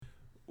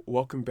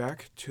Welcome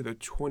back to the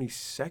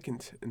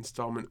 22nd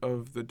installment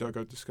of the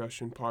Dugout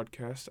Discussion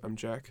podcast. I'm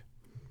Jack.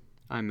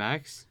 I'm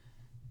Max.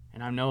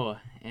 And I'm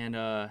Noah. And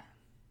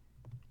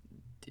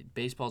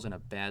baseball's in a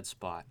bad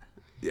spot.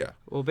 Yeah.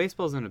 Well,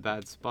 baseball's in a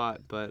bad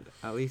spot, but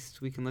at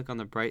least we can look on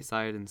the bright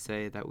side and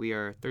say that we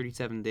are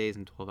 37 days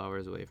and 12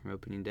 hours away from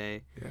opening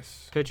day.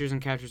 Yes. Pitchers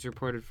and catchers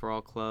reported for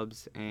all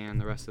clubs, and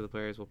the rest of the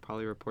players will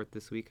probably report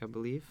this week, I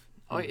believe.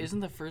 Oh, wait, isn't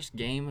the first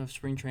game of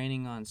spring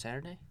training on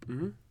Saturday?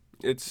 Mm-hmm.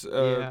 It's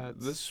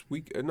it's this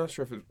week. I'm not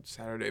sure if it's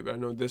Saturday, but I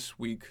know this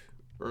week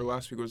or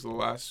last week was the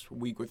last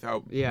week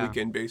without Yeah.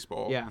 weekend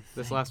baseball. Yeah,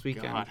 this Thank last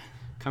weekend, God.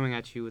 coming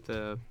at you with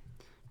a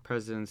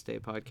President's Day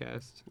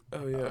podcast.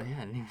 Oh, yeah. Oh, yeah,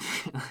 I didn't even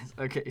realize.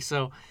 Okay,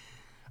 so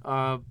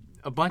a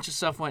bunch of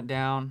stuff went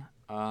down.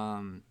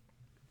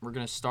 We're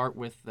going to start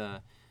with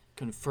the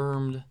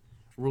confirmed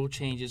rule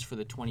changes for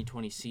the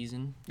 2020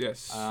 season.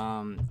 Yes. I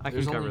can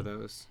There's cover only-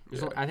 those.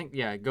 there's only- I think,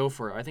 go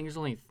for it. I think there's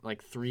only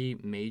like three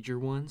major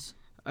ones.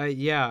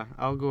 Yeah,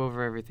 I'll go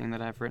over everything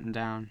that I've written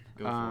down.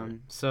 Go for it.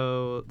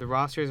 So the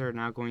rosters are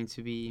now going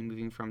to be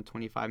moving from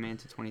 25-man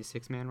to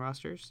 26-man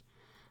rosters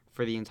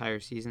for the entire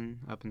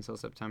season up until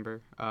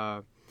September.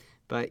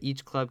 But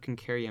each club can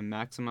carry a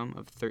maximum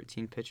of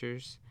 13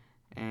 pitchers,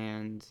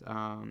 and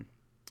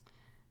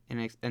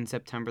in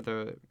September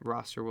the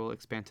roster will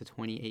expand to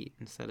 28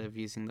 instead of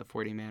using the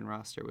 40-man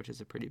roster, which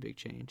is a pretty big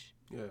change.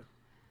 Yeah.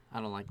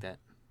 I don't like that.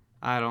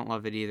 I don't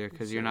love it either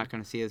because you're Same. not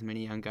going to see as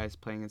many young guys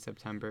playing in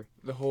September.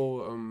 The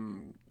whole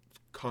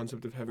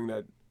concept of having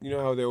that, you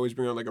know how they always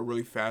bring out like a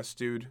really fast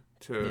dude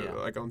to Yeah.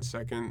 like on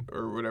second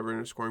or whatever in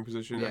a scoring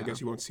position. I Yeah.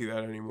 guess you won't see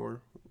that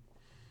anymore.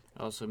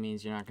 It also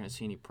means you're not going to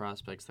see any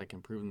prospects that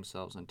can prove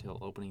themselves until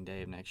opening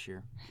day of next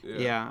year.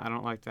 Yeah, I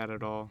don't like that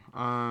at all.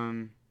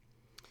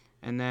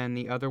 And then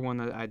the other one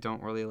that I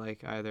don't really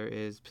like either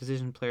is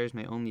position players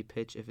may only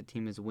pitch if a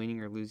team is winning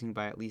or losing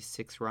by at least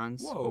 6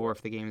 runs, Whoa. or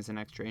if the game is in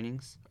extra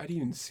innings. I didn't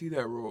even see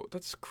that rule.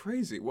 That's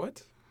crazy.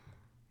 What?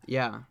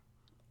 Yeah,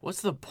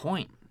 What's the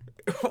point?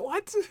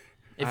 What?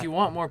 If you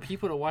want more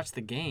people to watch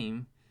the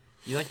game,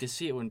 you like to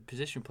see it when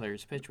position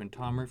players pitch. When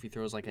Tom Murphy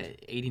throws like a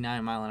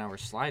 89-mile-an-hour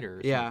slider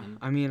or yeah. something.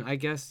 I mean, I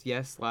guess,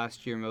 yes,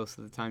 last year most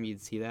of the time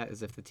you'd see that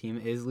is if the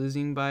team is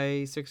losing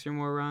by 6 or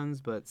more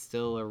runs, but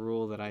still a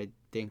rule that I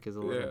think is a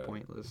little Yeah.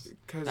 pointless.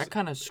 That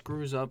kind of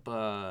screws up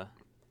Shohei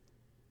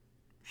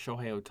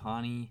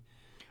Ohtani.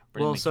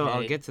 Brendan Well, so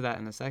I'll McKay. get to that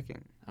in a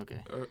second.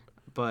 Okay.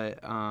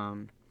 But,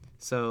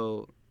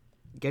 so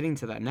getting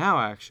to that now,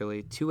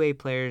 actually, 2A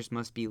players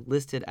must be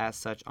listed as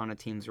such on a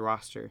team's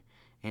roster,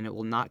 and it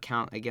will not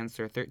count against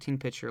their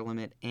 13-pitcher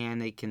limit,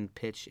 and they can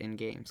pitch in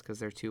games because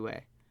they're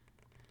 2A.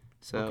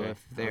 So Okay,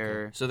 if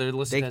they're So they're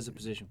listed they- as a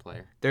position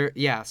player.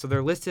 so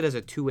they're listed as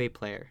a 2A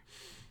player.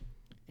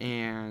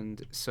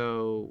 And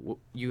so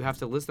you have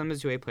to list them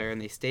as 2A player,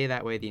 and they stay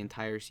that way the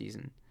entire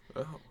season.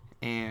 Oh.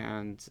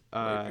 And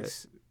Like,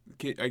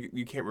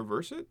 you can't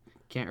reverse it?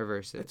 can't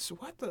reverse it. It's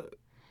what the?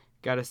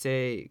 Gotta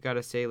stay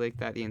like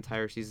that the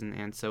entire season,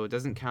 and so it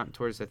doesn't count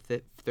towards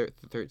the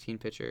 13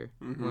 pitcher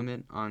Mhm.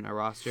 limit on a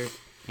roster,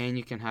 and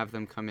you can have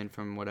them come in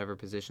from whatever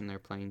position they're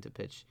playing to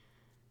pitch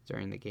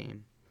during the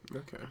game.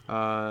 Okay.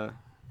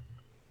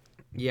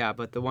 Yeah,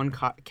 but the one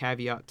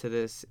caveat to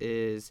this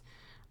is,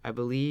 I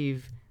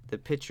believe the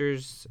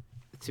pitchers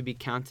to be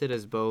counted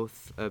as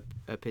both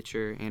a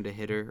pitcher and a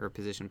hitter or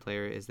position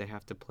player is they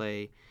have to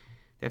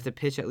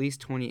pitch at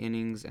least 20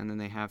 innings, and then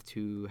they have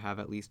to have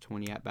at least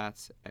 20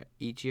 at-bats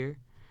each year.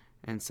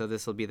 And so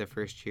this will be the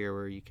first year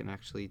where you can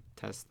actually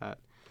test that.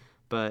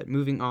 But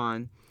moving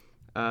on,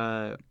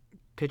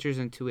 pitchers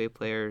and 2A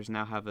players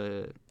now have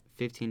a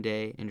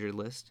 15-day injured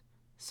list.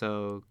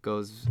 So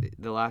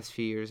the last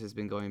few years has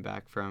been going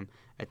back from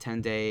a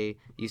 10-day,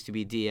 used to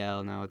be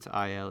DL, now it's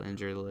IL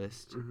injured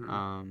list.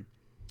 Mhm.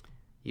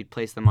 You'd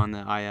place them on the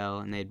IL,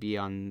 and they'd be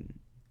on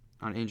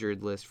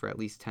injured list for at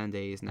least 10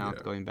 days. Now it's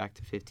Yeah. going back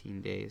to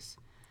 15 days.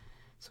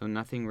 So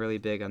nothing really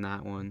big on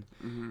that one.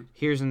 Mm-hmm.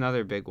 Here's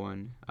another big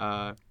one.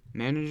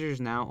 Managers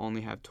now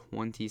only have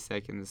 20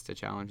 seconds to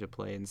challenge a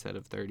play instead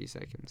of 30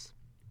 seconds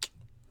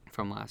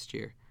from last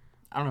year.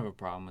 I don't have a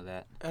problem with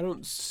that. I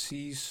don't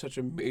see such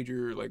a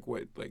major is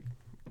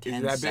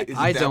 10 that big? seconds. Is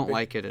I it that don't big?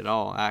 like it at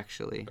all,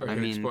 actually. Okay, I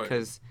mean, explain.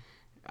 because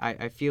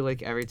I feel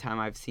like every time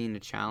I've seen a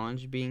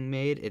challenge being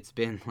made, it's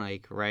been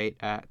like right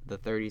at the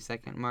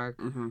 30-second mark.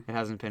 Mm-hmm. It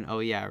hasn't been, oh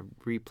yeah,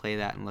 replay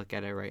that and look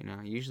at it right now.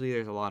 Usually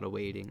there's a lot of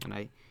waiting, and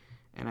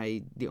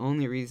the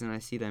only reason I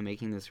see them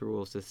making this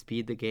rule is to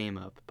speed the game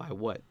up by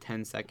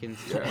 10 seconds,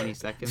 Yeah. 20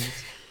 seconds.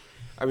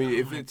 I mean,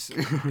 if it's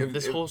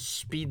This whole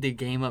speed the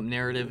game up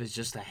narrative is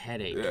just a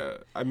headache. yeah.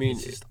 I mean,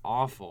 It's just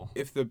awful.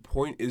 if the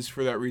point is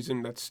for that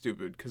reason, that's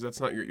stupid because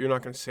that's not you're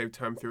not going to save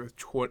time through a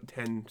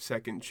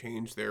 10-second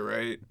change there,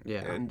 right?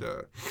 Yeah. And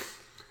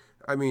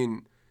I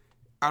mean,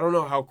 I don't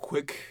know how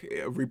quick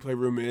a replay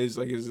room is.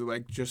 Like, is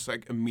it just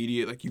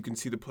immediate? Like you can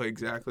see the play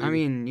exactly.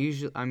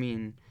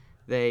 Usually,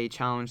 they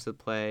challenge the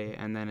play,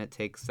 and then it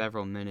takes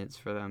several minutes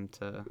for them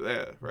to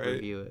yeah, right.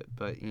 review it.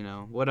 But,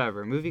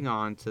 whatever. Moving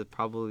on to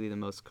probably the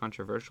most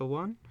controversial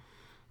one.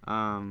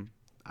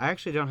 I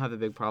actually don't have a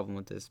big problem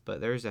with this,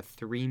 but there's a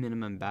 3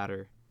 minimum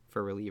batter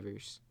for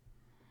relievers.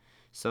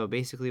 So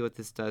basically what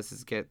this does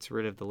is gets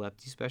rid of the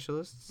lefty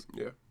specialists.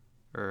 Yeah.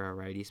 Or a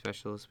righty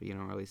specialist, but you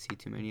don't really see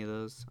too many of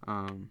those.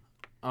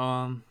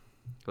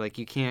 Like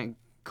you can't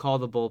call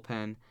the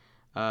bullpen,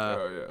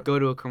 go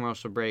to a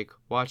commercial break,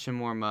 watch him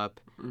warm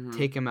up,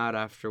 take him out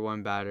after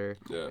one batter,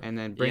 and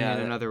then bring in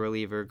another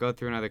reliever, go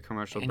through another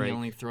commercial break. And he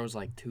only throws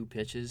like 2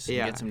 pitches and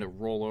Yeah. gets him to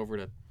roll over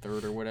to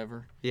third or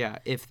whatever. Yeah,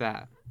 if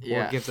that.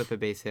 Yeah. Or gives up a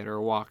base hit or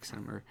walks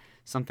him or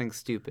something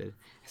stupid.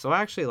 So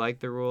I actually like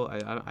the rule.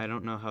 I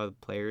don't know how the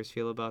players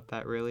feel about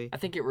that really. I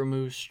think it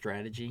removes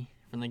strategy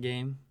from the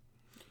game.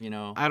 You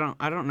know, I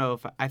don't know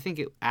if I think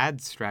it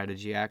adds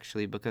strategy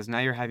actually because now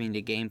you're having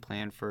to game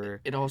plan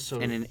for it also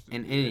an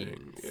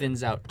inning.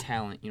 thins out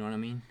talent. You know what I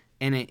mean?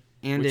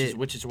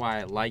 Which is why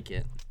I like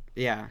it.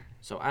 Yeah.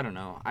 So I don't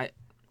know. I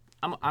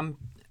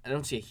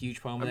don't see a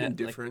huge problem with I'm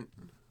that. indifferent.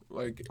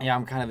 Like yeah,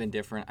 I'm kind of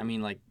indifferent. I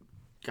mean, like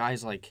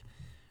guys like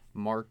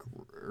Mark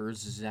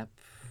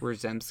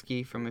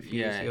Rzemski from a few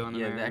years ago on the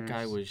that Mariners.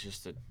 guy was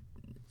just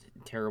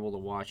terrible to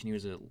watch, and he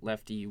was a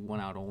lefty, 1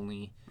 out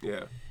only.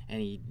 Yeah.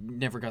 And he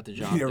never got the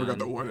job. He never done. got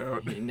the 1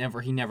 out.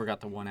 He never got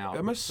the 1 out.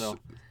 That must.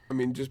 I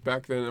mean, just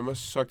back then, it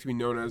must suck to be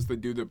known as the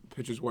dude that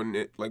pitches one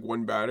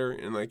batter,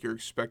 and like you're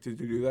expected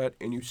to do that,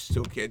 and you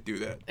still can't do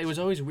that. It was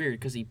always weird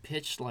because he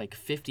pitched like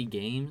 50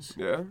 games.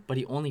 Yeah. But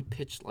he only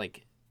pitched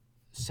like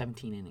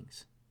 17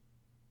 innings.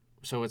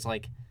 So it's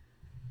like,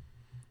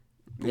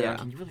 Yeah.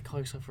 can you really call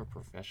yourself a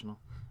professional?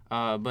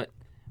 But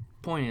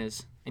point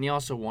is, and he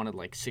also wanted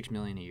like $6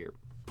 million a year.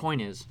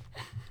 Point is,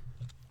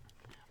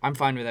 I'm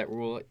fine with that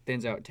rule. It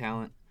thins out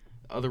talent.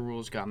 Other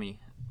rules got me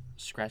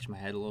scratching my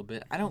head a little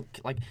bit. I don't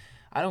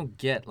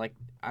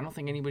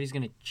think anybody's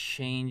gonna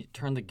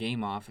turn the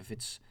game off if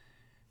it's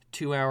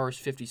 2 hours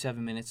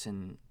 57 minutes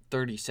and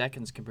 30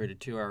 seconds compared to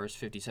 2 hours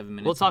 57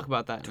 minutes. We'll talk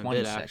about that in a 20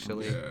 bit seconds.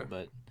 actually. Yeah.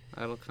 But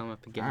That'll come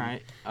up again.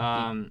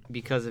 all right.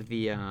 Because of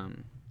the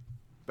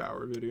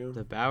Bauer video.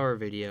 the Bauer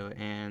video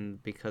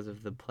and because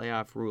of the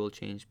playoff rule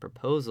change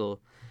proposal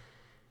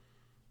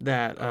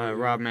that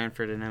Rob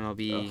Manfred and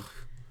MLB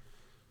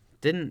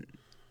didn't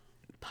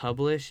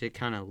publish, it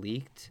kind of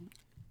leaked.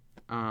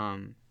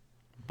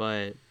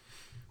 But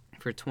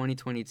for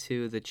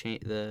 2022,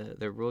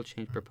 the rule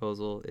change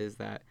proposal is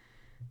that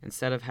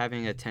instead of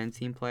having a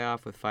 10-team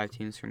playoff with 5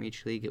 teams from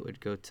each league, it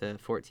would go to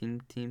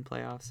 14-team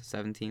playoffs,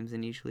 7 teams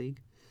in each league.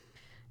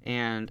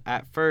 And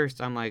at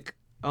first, I'm like,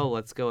 oh,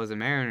 let's go as a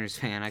Mariners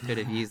fan. I could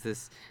have used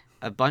this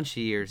a bunch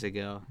of years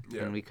ago,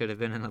 and we could have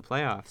been in the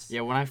playoffs.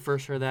 Yeah, when I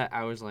first heard that,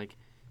 I was like,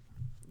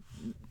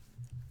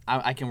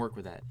 I can work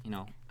with that, you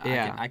know.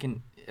 Yeah. I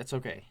can. It's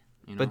okay.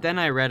 You know? But then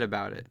I read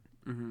about it,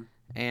 Mm-hmm.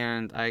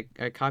 and I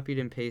copied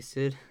and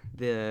pasted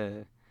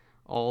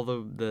all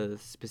the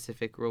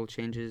specific rule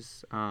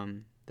changes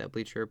that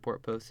Bleacher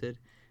Report posted,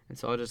 and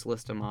so I'll just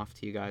list them off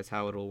to you guys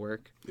how it'll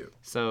work. Yep.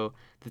 So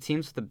the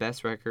teams with the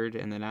best record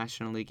in the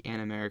National League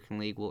and American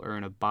League will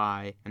earn a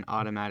bye and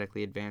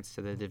automatically advance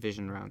to the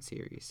division round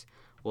series.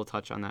 We'll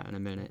touch on that in a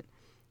minute.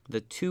 The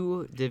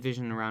two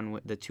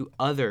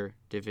other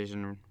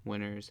division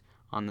winners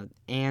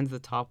and the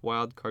top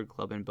wild card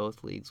club in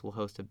both leagues will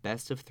host a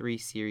best of 3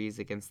 series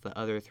against the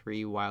other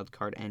 3 wild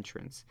card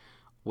entrants,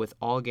 with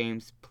all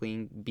games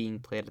being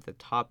played at the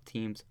top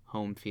team's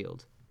home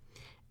field.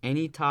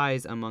 Any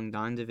ties among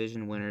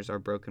non-division winners are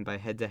broken by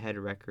head-to-head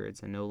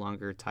records and no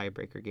longer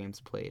tiebreaker games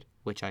played,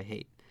 which I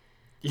hate.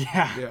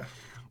 Yeah.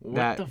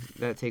 Yeah.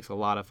 That takes a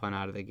lot of fun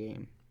out of the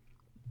game.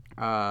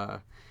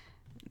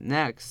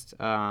 Next,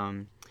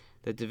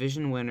 the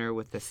division winner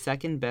with the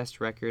second best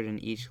record in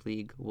each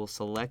league will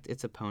select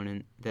its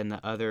opponent, then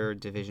the other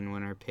division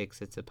winner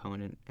picks its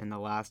opponent, and the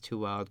last 2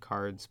 wild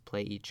cards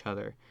play each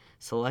other.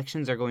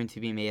 Selections are going to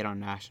be made on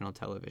national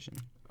television.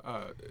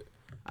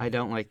 I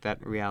don't like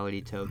that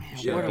reality show.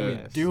 What are we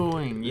BS.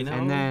 doing? You know.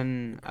 And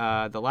then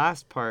the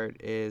last part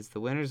is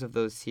the winners of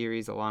those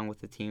series, along with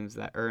the teams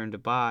that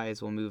earned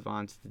byes, will move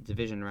on to the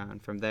division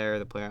round. From there,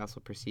 the playoffs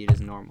will proceed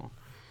as normal.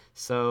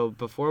 So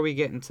before we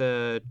get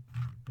into,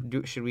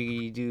 should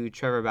we do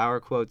Trevor Bauer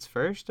quotes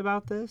first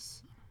about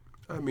this?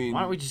 I mean,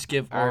 Why don't we just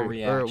give our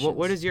reactions? Or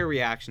what is your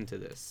reaction to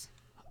this?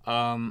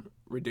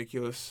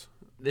 ridiculous.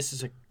 This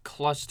is a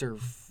cluster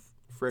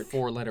Frick.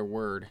 4-letter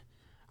word.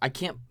 I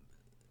can't.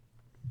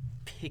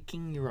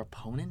 Picking your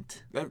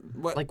opponent?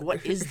 What? Like,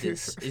 what is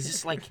this? Is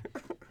this like?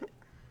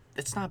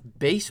 That's not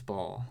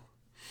baseball,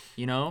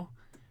 you know.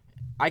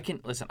 I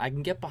can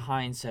get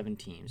behind 7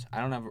 teams.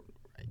 I don't have.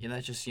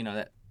 That's just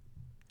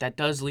that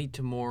does lead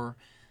to more.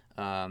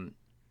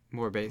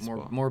 More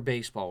baseball. More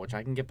baseball, which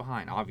I can get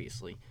behind,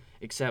 obviously.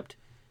 Except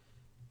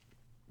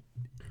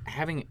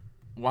having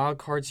wild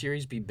card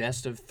series be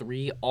best of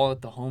 3, all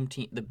at the home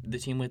team, the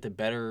team with the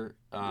better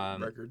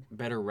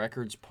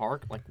records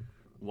park. Like,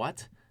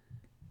 what?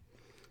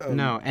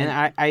 No,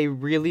 and I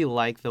really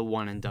like the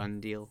one and done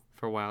deal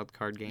for wild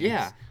card games.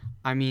 Yeah.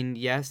 I mean,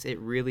 yes, it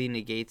really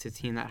negates a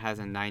team that has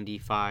a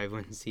 95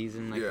 win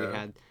season like we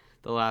had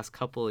the last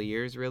couple of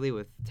years, really,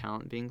 with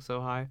talent being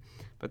so high.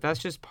 But that's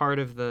just part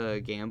of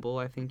the gamble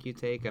I think you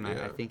take, and I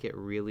Yeah. think it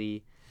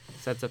really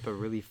sets up a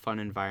really fun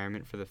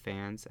environment for the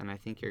fans, and I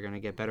think you're going to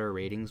get better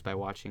ratings by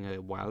watching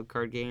a wild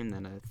card game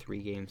than a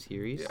 3-game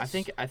series. Yeah. I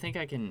think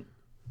I can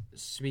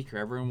speak for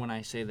everyone when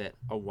I say that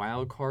a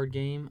wild card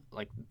game,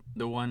 like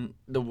the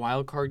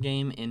wild card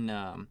game in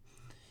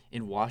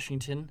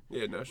Washington,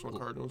 Yeah, National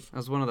Cardinals. That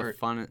was one of the Or-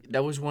 fun,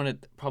 that was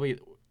probably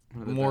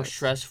one of the more best.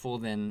 stressful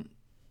than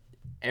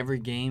every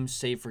game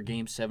save for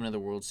Game 7 of the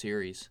World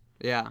Series.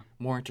 Yeah,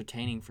 More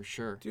entertaining for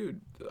sure.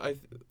 Dude,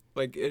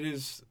 like it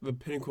is the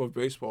pinnacle of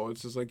baseball.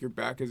 It's just like your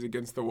back is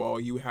against the wall.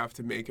 You have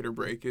to make it or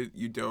break it.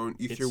 You don't.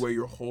 You throw It's- away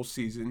your whole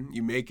season.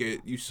 You make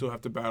it. You still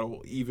have to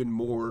battle even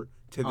more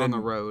to on then the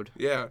road.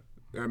 Yeah,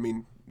 I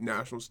mean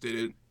Nationals did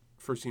it.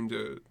 First team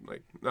to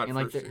not And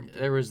like first team.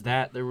 there was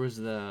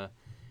the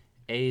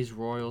A's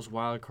Royals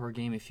wild card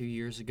game a few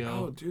years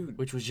ago, Oh, dude.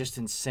 which was just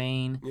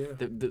insane. Yeah.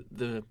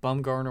 The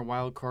Bumgarner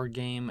wild card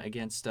game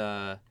against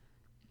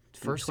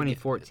first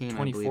 2014, I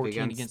believe, 2014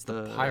 against against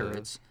the the-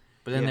 Pirates.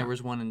 But then yeah. there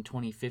was one in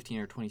 2015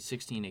 or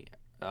 2016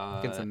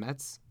 Against the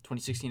Mets.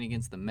 2016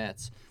 against the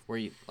Mets where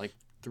he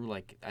threw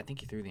I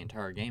think he threw the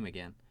entire game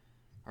again.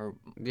 Or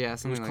Yeah, it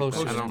was something like close.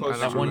 that. I Close, don't, close. I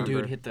That don't one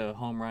remember. dude hit the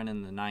home run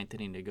in the 9th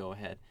inning to go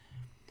ahead.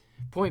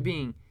 Point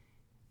being,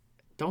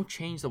 don't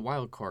change the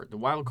wild card. The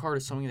wild card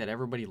is something that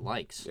everybody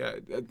likes. Yeah,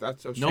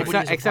 that's Nobody Except,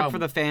 has a except for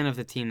problem. the fan of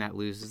the team that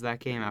loses that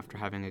game after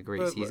having a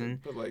great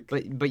season.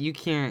 But you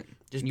can't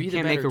Just you be the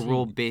can't make a better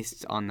rule team.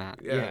 based on that.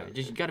 Yeah,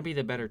 just you got to be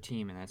the better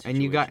team in that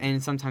situation.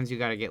 And sometimes you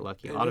got to get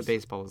lucky. A And lot of this-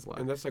 baseball is luck.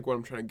 and that's like what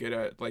I'm trying to get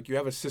at. Like you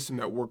have a system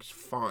that works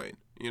fine.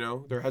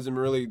 There hasn't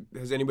really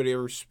has anybody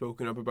ever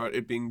spoken up about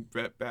it being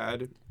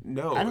bad?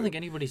 No. I don't think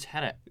anybody's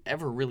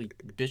ever really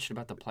bitched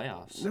about the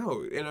playoffs.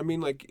 No, and I mean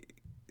like.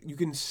 You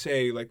can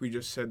say, like we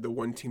just said, the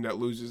one team that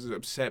loses is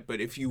upset,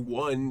 but if you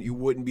won, you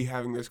wouldn't be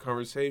having this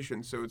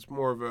conversation. So it's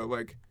more of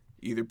a,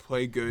 either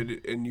play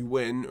good and you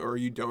win, or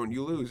you don't,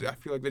 you lose. I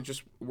feel like that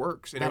just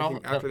works, and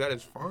everything after that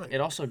is fine.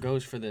 It also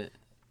goes for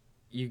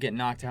you get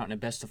knocked out in a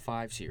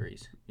best-of-5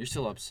 series. You're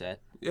still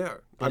upset. Yeah.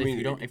 But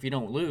if you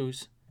don't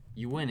lose,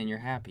 you win and you're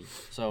happy.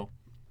 So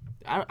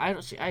I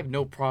have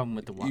no problem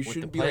with the you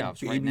shouldn't be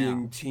playoffs right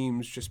babying now.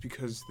 teams just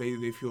because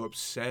they feel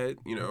upset.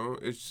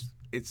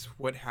 It's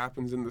what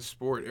happens in the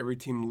sport. Every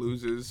team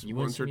loses You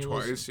win once or some, you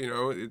lose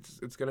twice.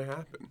 It's gonna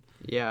happen.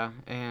 Yeah,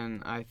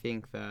 and I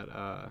think that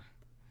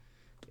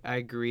I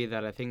agree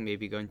that I think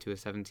maybe going to a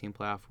 17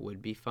 playoff would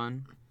be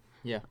fun.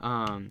 Yeah.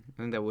 I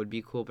think that would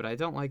be cool, but I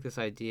don't like this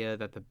idea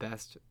that the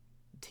best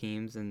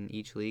teams in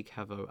each league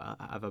have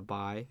a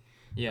bye.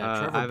 Yeah, I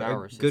Trevor have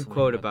Bauer a said good something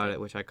quote about that.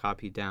 it, which I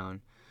copied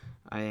down,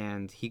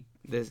 and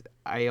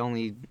I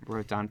only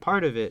wrote down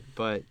part of it,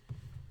 but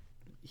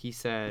he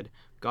said,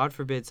 "God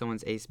forbid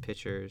someone's ace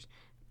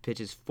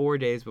pitches 4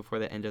 days before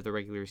the end of the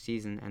regular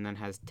season and then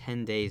has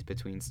 10 days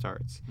between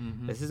starts.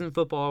 Mhm. This isn't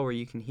football where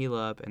you can heal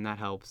up and that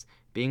helps.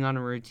 Being on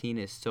a routine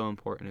is so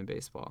important in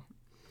baseball."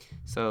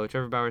 So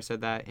Trevor Bauer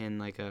said that in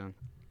a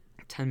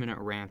 10-minute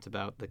rant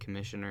about the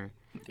commissioner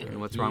and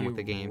what's wrong with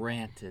the game.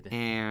 Ranted.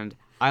 And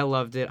I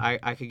loved it.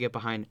 I could get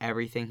behind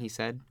everything he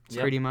said,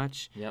 Yep. pretty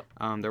much. Yep.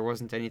 There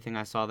wasn't anything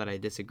I saw that I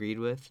disagreed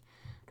with.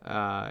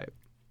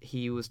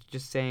 He was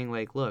just saying,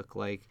 look,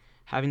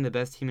 having the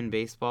best team in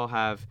baseball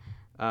have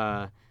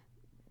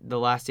the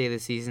last day of the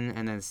season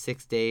and then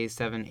 6 days,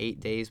 7, 8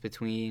 days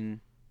between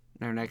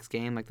their next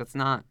game. It's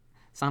not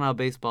how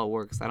baseball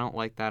works. I don't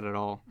like that at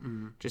all.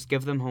 Just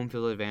give them home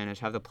field advantage.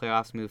 Have the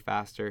playoffs move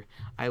faster.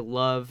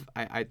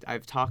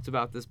 I've talked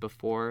about this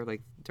before,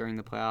 during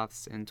the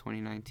playoffs in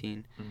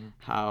 2019,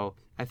 how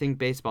I think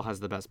baseball has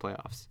the best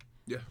playoffs.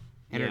 Yeah.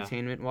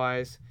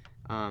 Entertainment-wise,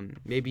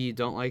 maybe you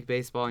don't like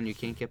baseball and you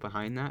can't get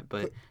behind that,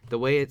 but the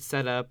way it's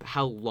set up,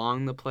 how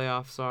long the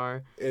playoffs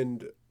are.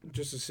 And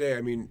just to say,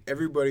 I mean,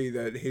 everybody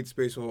that hates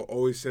baseball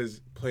always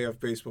says playoff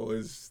baseball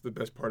is the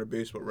best part of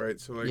baseball, right?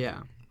 So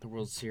Yeah. The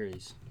World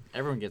Series.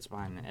 Everyone gets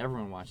behind that.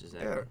 Everyone watches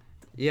that. yeah.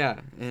 Yeah,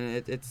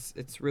 and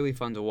it's really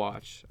fun to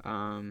watch.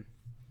 And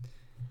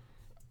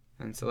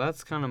so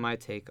that's kind of my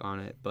take on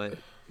it. But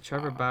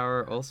Trevor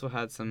Bauer also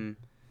had some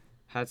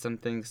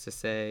things to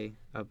say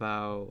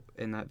about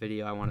in that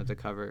video I wanted to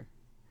cover.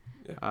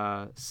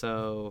 Yeah.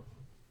 So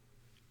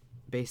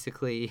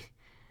basically,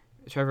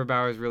 Trevor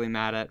Bauer is really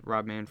mad at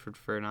Rob Manfred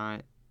for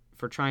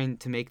trying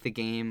to make the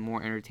game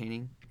more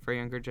entertaining for a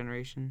younger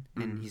generation,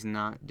 and he's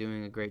not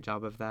doing a great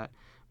job of that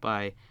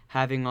by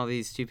having all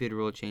these stupid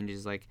rule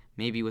changes,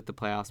 maybe with the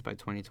playoffs by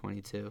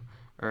 2022,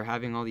 or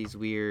having all these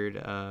weird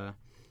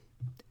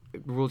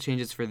rule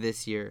changes for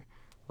this year,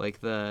 like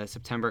the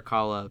September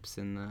call-ups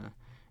and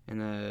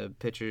the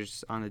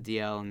pitchers on the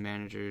DL and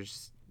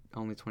managers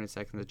only 20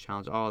 seconds of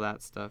challenge, all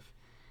that stuff.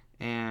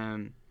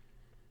 And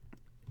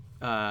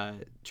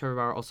Trevor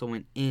Bauer also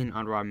went in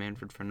on Rob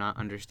Manfred for not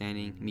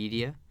understanding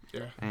media.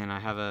 Yeah. And I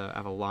have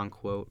a long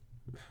quote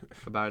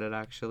about it,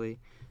 actually.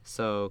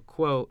 So,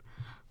 quote,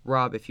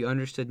 "Rob, if you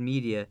understood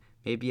media,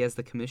 maybe as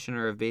the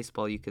commissioner of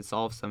baseball you could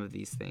solve some of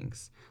these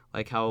things.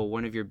 Like how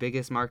one of your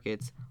biggest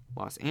markets,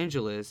 Los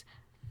Angeles,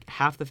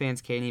 half the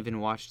fans can't even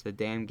watch the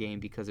damn game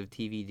because of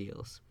TV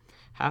deals.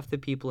 half the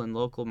people in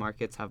local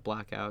markets have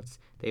blackouts.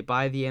 They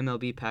buy the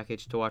MLB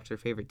package to watch their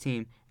favorite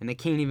team, and they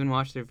can't even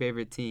watch their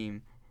favorite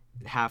team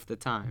half the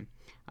time.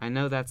 I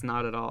know that's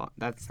not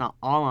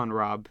all on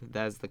Rob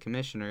as the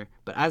commissioner,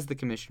 but as the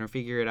commissioner,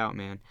 figure it out,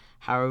 man.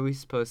 How are we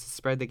supposed to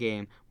spread the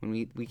game when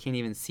we can't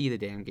even see the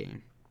damn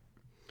game?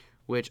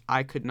 Which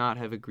I could not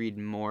have agreed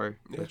more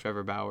with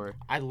Trevor Bauer.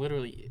 I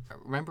literally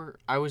remember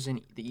I was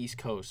in the East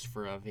Coast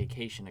for a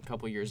vacation a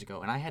couple years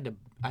ago, and I had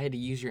to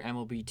use your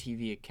MLB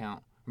TV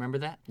account. Remember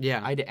that?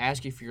 Yeah. I had to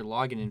ask you for your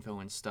login info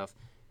and stuff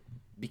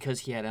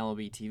because he had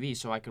MLB TV,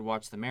 so I could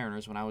watch the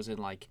Mariners when I was in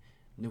like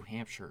New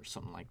Hampshire or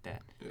something like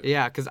that.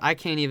 Yeah, because I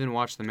can't even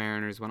watch the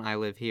Mariners when I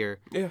live here.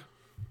 Yeah.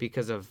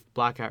 Because of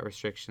blackout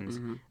restrictions.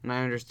 And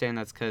I understand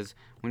that's because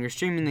when you're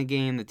streaming the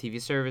game, the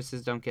TV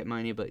services don't get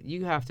money, but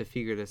you have to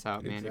figure this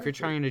out, man. If you're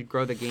trying to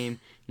grow the game,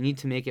 you need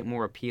to make it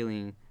more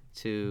appealing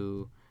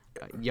to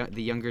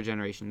the younger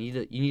generation.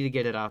 You need to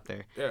get it out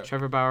there. Yeah.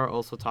 Trevor Bauer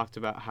also talked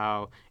about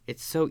how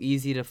it's so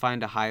easy to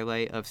find a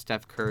highlight of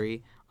Steph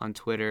Curry on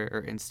Twitter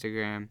or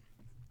Instagram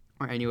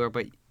or anywhere,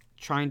 but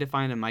trying to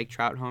find a Mike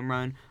Trout home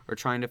run or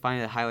trying to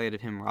find a highlight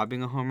of him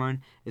robbing a home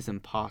run is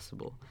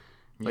impossible.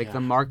 Like,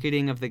 the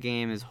marketing of the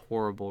game is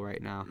horrible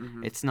right now.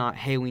 It's not,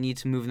 hey, we need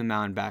to move the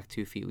mound back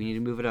 2 feet. We need to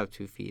move it up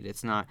 2 feet.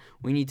 It's not,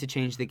 we need to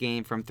change the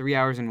game from 3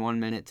 hours and 1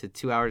 minute to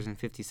 2 hours and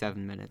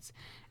 57 minutes.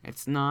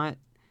 It's not,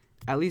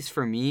 at least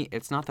for me,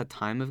 it's not the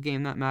time of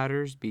game that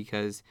matters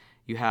because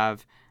you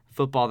have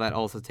football that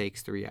also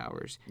takes 3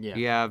 hours. Yeah.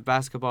 You have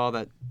basketball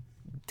that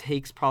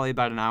takes probably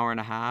about an hour and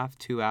a half,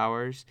 2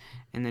 hours.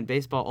 And then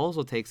baseball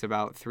also takes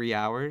about 3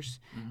 hours.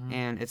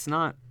 And it's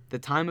not the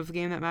time of the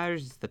game that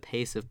matters, it's the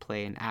pace of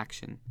play and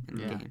action in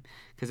the game.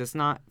 Because it's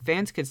not,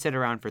 fans could sit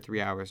around for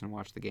 3 hours and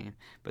watch the game,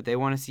 but they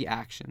want to see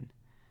action.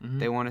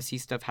 They want to see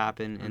stuff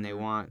happen, and they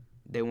want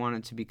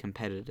it to be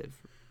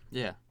competitive.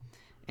 Yeah.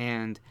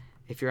 And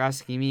if you're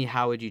asking me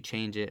how would you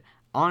change it,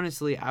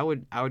 honestly, I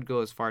would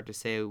go as far to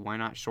say why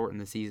not shorten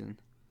the season?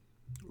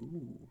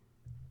 Ooh.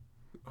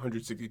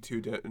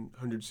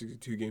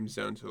 162 games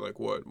down to like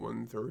what,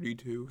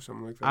 132,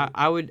 something like that.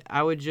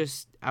 I would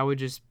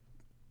just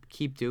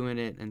keep doing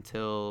it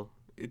until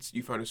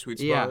You find a sweet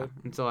spot. Yeah,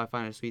 until I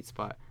find a sweet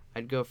spot.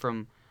 I'd go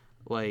from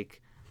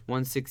like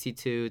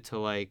 162 to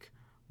like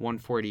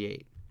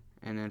 148,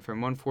 and then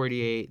from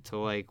 148 to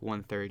like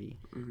 130.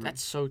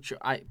 That's so true.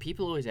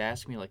 People always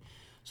ask me like,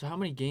 so how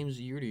many games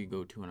a year do you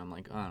go to? And I'm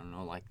like, I don't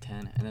know, like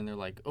 10. And then they're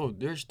like, oh,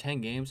 there's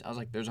 10 games. I was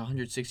like, there's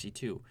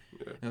 162.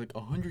 Yeah. And they're like,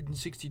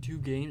 162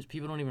 games?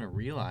 People don't even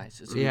realize.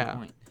 It's a Yeah. good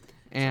point.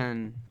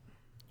 And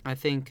I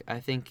think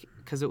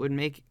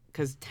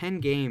because 10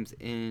 games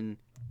in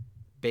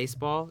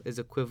baseball is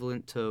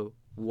equivalent to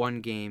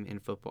 1 game in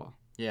football.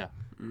 Yeah.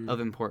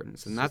 Of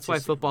importance. And that's why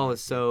football is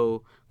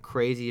so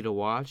crazy to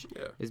watch,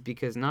 Yeah. is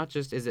because not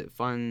just is it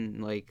fun,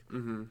 like,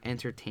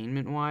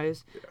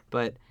 entertainment-wise,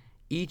 but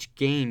each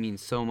game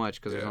means so much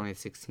because there's only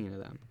 16 of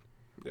them.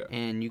 Yeah.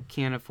 And you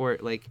can't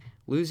afford, like,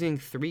 losing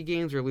 3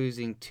 games or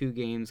losing 2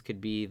 games could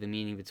be the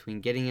meaning between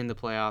getting in the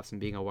playoffs and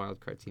being a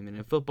wild card team. And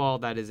in football,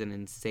 that is an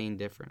insane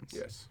difference.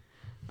 Yes.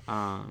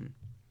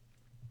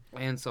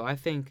 And so I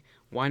think,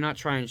 why not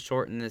try and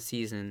shorten the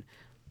season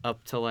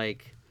up to,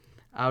 like,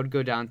 I would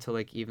go down to,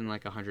 like, even,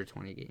 like,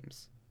 120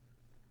 games.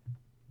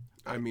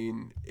 I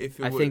mean,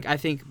 I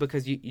think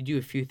because you do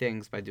a few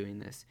things by doing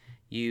this.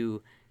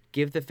 You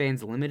give the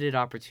fans limited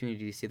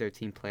opportunity to see their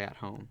team play at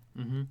home.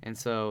 And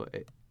so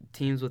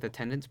teams with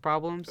attendance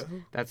problems,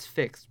 that's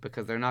fixed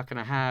because they're not going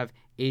to have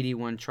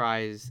 81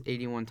 times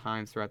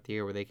throughout the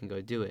year where they can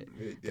go do it.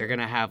 They're going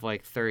to have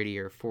like 30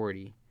 or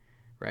 40,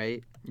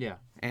 right? Yeah.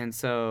 And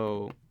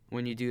so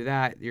when you do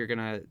that,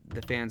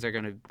 the fans are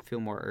going to feel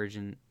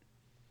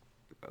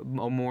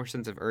a more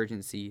sense of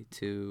urgency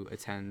to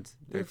attend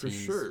their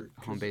team's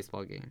home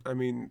baseball game. I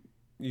mean,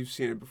 you've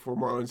seen it before.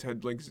 Marlins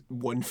had like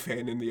 1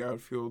 fan in the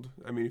outfield.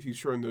 I mean, if you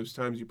shorten those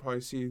times, you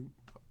probably see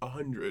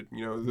 100.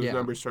 You know, those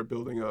numbers start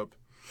building up.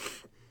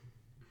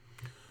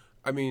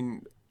 I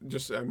mean,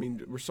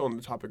 we're still on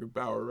the topic of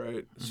Bauer,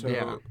 right?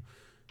 So,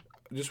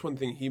 just one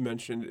thing he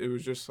mentioned, it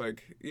was just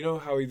like, you know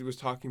how he was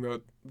talking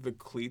about the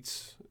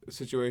cleats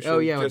situation? Oh,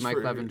 yeah, with just Mike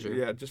for, Clevenger.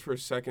 Yeah, just for a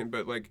second.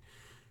 But, like,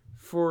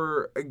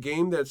 for a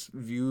game that's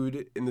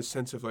viewed in the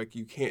sense of, like,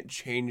 you can't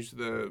change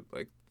the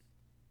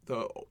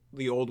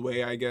old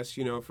way, I guess,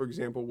 you know, for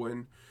example,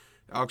 when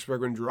Alex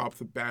Bregman dropped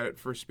the bat at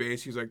first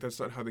base, he's like, that's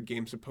not how the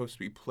game's supposed to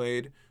be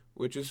played,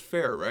 which is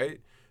fair,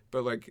 right?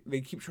 But, like,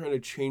 they keep trying to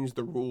change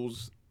the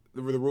rules,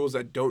 the rules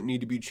that don't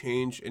need to be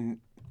changed and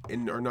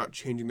are not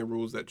changing the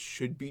rules that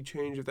should be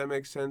changed, if that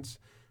makes sense.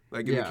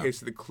 Like, in the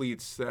case of the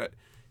cleats, that,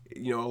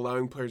 you know,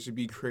 allowing players to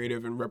be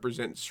creative and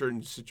represent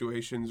certain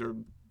situations or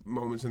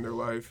moments in their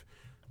life.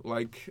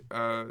 Like,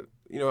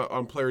 you know,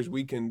 on Players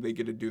Weekend, they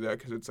get to do that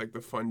because it's like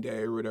the fun day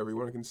or whatever you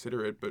want to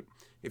consider it. But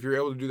if you're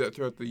able to do that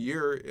throughout the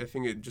year, I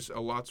think it just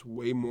allots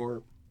way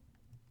more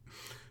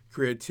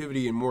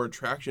creativity and more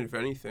attraction, if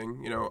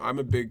anything. You know, I'm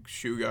a big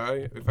shoe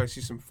guy. If I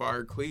see some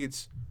fire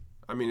cleats,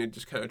 I mean, it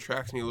just kind of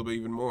attracts me a little bit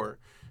even more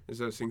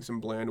instead of seeing some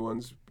bland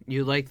ones.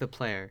 You like the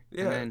player.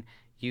 Yeah. And then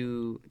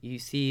you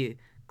see.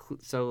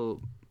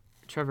 So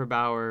Trevor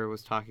Bauer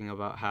was talking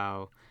about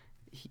how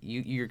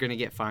you're gonna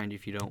get fined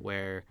if you don't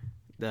wear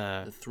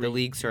the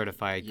league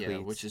certified cleats. Yeah,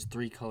 which is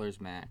 3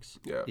 colors max.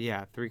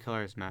 Yeah, 3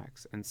 colors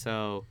max. And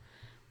so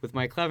with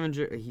Mike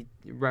Clevenger, he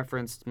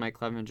referenced Mike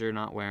Clevenger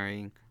not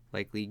wearing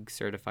like league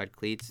certified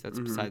cleats. That's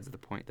besides the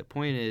point. The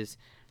point is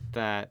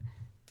that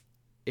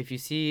if you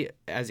see,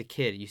 as a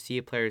kid, you see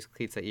a player's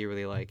cleats that you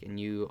really like, and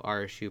you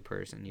are a shoe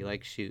person, you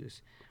like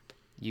shoes.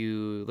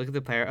 You look at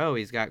the player, oh,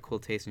 he's got cool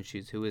taste in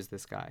shoes. Who is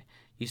this guy?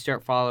 You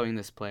start following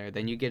this player.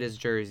 Then you get his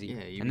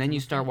jersey. And then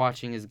you start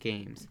watching his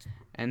games.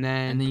 And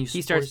then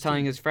he starts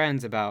telling his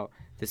friends about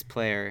this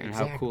player and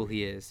how cool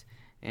he is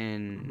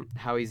and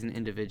how he's an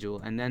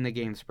individual. And then the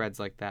game spreads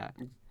like that.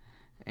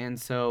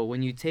 And so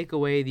when you take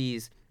away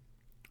these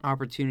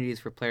opportunities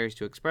for players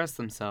to express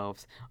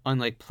themselves,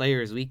 unlike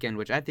Players Weekend,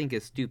 which I think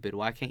is stupid.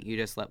 Why can't you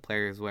just let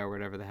players wear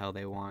whatever the hell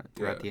they want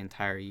throughout the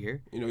entire year?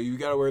 You know, you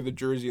got to wear the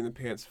jersey and the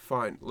pants.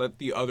 Fine. Let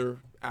the other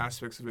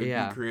aspects of it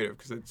be creative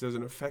because it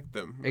doesn't affect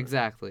them.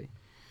 Exactly.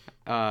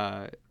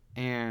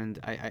 And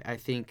I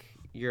think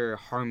you're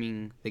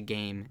harming the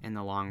game in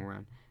the long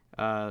run.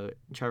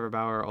 Trevor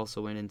Bauer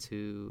also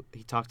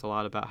he talked a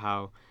lot about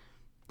how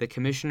the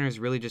commissioner is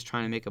really just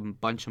trying to make a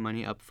bunch of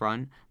money up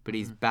front, but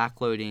he's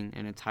backloading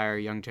an entire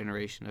young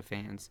generation of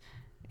fans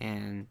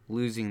and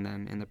losing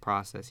them in the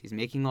process. He's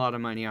making a lot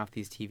of money off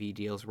these TV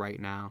deals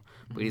right now,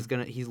 but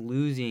he's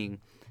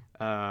losing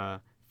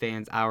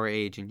fans our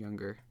age and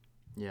younger.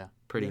 Yeah.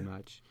 Pretty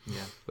much.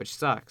 Yeah. Which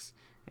sucks.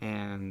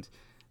 And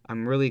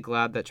I'm really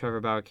glad that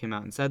Trevor Bauer came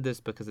out and said this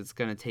because it's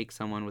going to take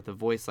someone with a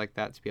voice like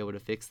that to be able to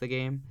fix the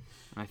game.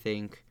 I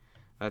think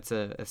that's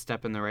a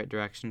step in the right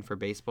direction for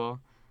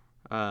baseball.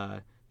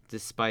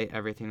 Despite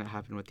everything that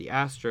happened with the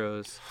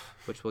Astros,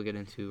 which we'll get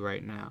into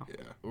right now.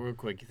 Yeah. Real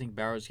quick, you think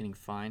Bauer's getting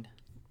fined?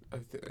 I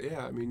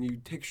mean,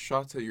 you take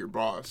shots at your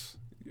boss.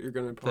 You're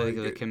going to probably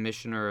the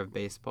commissioner of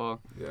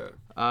baseball.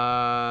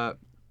 Yeah.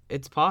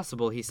 It's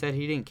possible. He said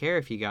he didn't care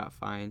if he got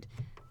fined.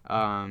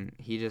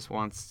 He just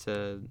wants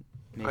to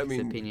make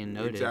his opinion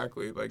noted.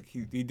 Exactly. Like,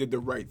 he did the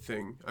right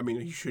thing. I mean,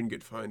 he shouldn't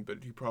get fined,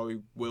 but he probably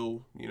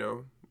will, you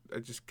know.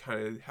 That's just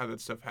kind of how that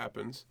stuff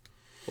happens.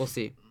 We'll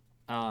see.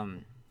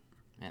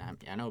 And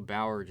I know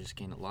Bauer just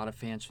gained a lot of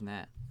fans from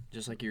that.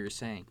 Just like you were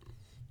saying,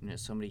 you know,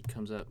 somebody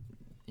comes up,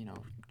 you know,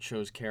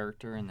 shows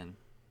character, and then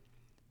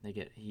they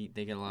get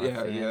a lot of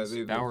fans.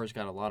 Bauer's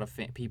got a lot of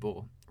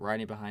people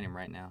riding behind him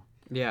right now.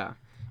 Yeah.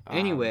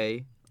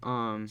 Anyway,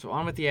 so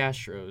on with the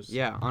Astros.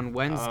 Yeah, on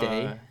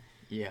Wednesday.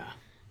 The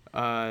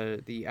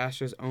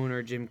Astros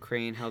owner Jim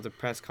Crane held a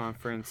press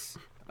conference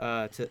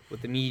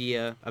with the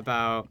media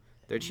about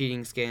their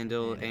cheating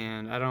scandal,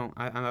 and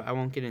I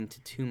won't get into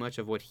too much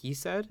of what he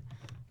said.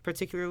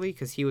 Particularly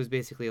because he was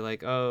basically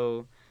like,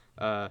 we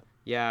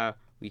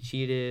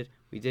cheated,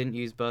 we didn't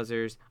use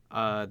buzzers.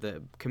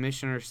 The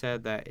commissioner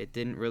said that it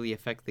didn't really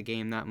affect the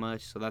game that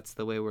much, so that's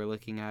the way we're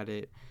looking at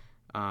it.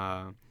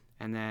 And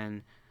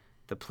then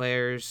the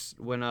players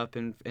went up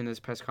in this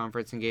press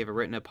conference and gave a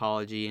written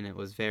apology, and it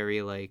was very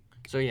it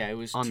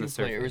was on 2 players.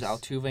 It was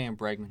Altuve and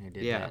Bregman who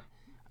did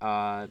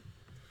that.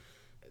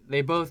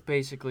 They both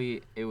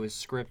basically, it was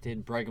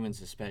scripted.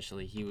 Bregman's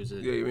especially, he was a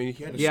he had a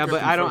script. Yeah,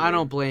 but I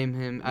don't blame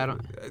him.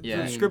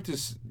 The script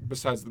is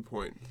besides the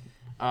point.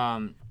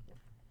 What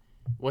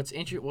was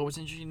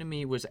interesting to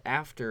me was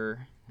a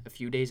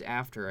few days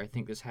after, I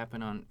think this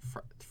happened on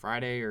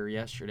Friday or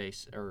yesterday,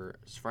 or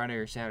Friday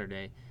or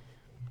Saturday.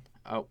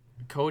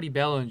 Cody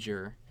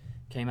Bellinger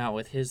came out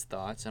with his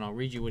thoughts, and I'll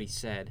read you what he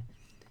said.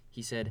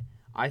 He said,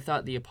 "I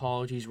thought the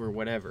apologies were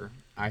whatever.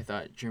 I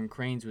thought Jim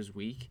Crane's was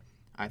weak.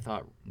 I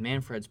thought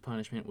Manfred's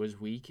punishment was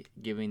weak,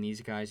 giving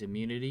these guys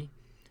immunity.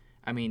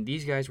 I mean,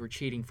 these guys were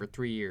cheating for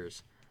 3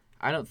 years.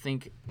 I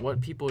think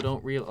what people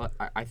don't realize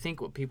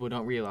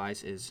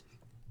is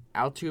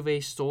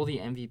Altuve stole the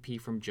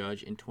MVP from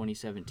Judge in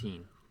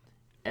 2017.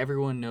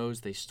 Everyone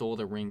knows they stole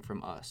the ring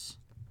from us."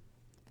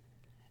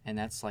 And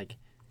that's like,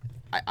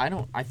 I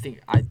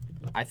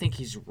think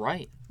he's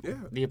right.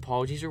 Yeah. The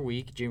apologies are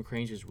weak. Jim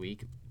Crane's was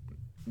weak.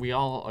 We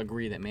all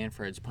agree that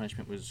Manfred's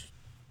punishment was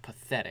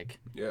pathetic.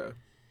 Yeah.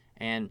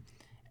 And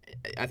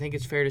I think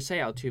it's fair to say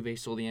Altuve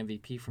stole the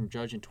MVP from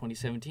Judge in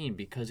 2017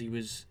 because he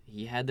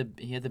had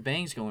the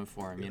bangs going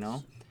for him, yes. You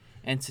know.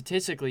 And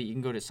statistically, you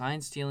can go to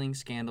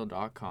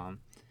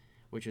ScienceStealingScandal.com,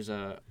 which is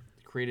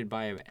created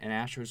by an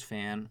Astros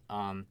fan.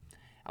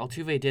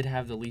 Altuve did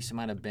have the least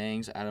amount of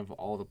bangs out of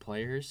all the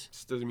players.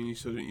 This doesn't mean he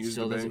still didn't use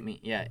the bang. Doesn't mean,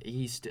 yeah,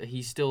 he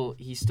still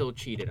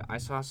cheated. I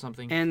saw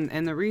something.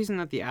 And the reason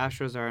that the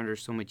Astros are under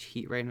so much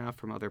heat right now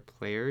from other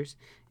players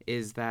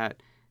is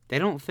that they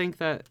don't think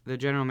that the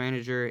general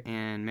manager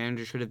and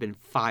manager should have been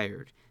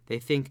fired. They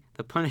think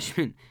the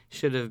punishment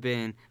should have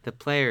been the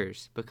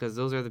players because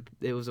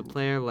it was a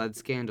player-led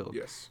scandal.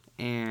 Yes.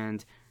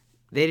 And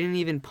they didn't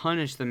even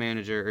punish the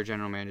manager or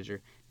general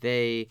manager.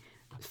 They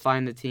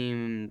fined the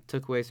team,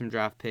 took away some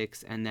draft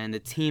picks, and then the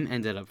team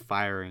ended up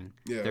firing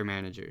their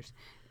managers.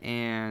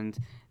 And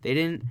they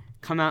didn't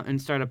come out and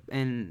start up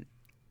and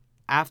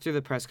after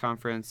the press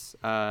conference,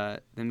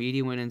 the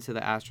media went into the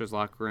Astros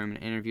locker room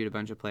and interviewed a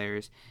bunch of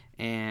players,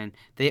 and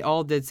they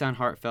all did sound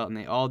heartfelt, and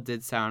they all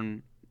did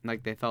sound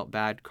like they felt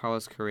bad.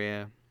 Carlos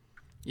Correa,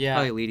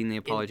 probably leading the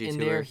apology in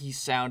tour. there, he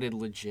sounded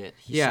legit.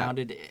 He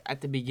sounded,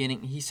 at the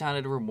beginning, he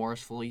sounded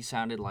remorseful. He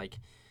sounded like...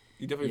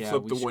 He definitely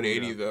flipped the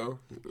 180, though.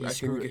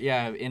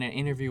 In an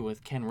interview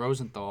with Ken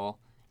Rosenthal,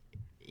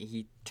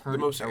 he turned the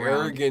most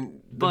around.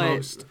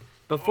 arrogant...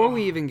 Before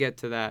we even get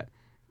to that,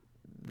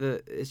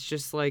 it's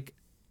just like,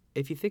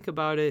 if you think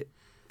about it,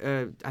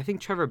 I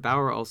think Trevor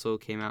Bauer also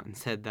came out and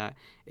said that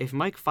if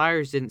Mike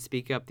Fiers didn't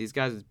speak up, these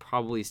guys would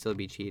probably still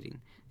be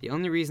cheating. The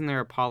only reason they're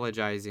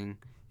apologizing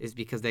is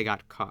because they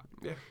got caught.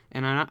 Yeah.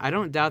 And I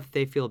don't doubt that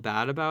they feel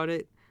bad about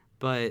it,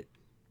 but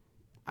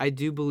I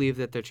do believe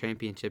that their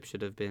championship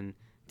should have been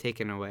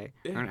taken away,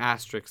 or an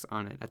asterisk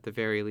on it at the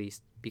very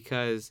least,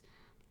 because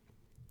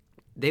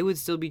they would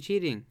still be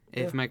cheating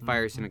if Mike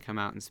Fiers didn't come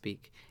out and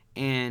speak.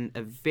 And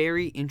a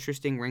very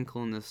interesting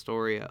wrinkle in the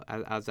story,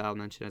 as Al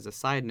mentioned as a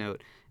side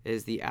note,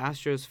 is the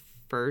Astros'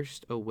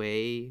 first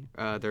away,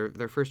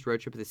 their first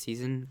road trip of the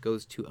season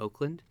goes to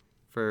Oakland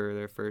for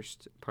their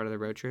first part of the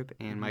road trip,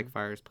 and Mike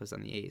Fiers plays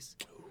on the A's.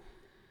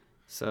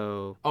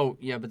 So. Oh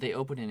yeah, but they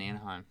open in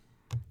Anaheim.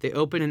 They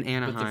open in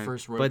Anaheim. But the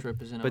first road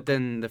trip is in Oakland. But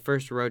then the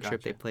first road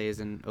trip they play is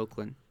in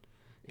Oakland,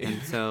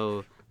 and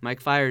so Mike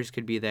Fiers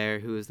could be there,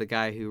 who is the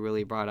guy who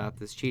really brought out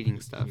this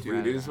cheating stuff.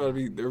 Dude, it is going to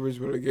be. There was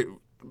going to get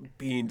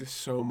beaned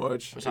so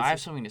much. So I have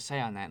something to say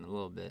on that in a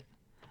little bit.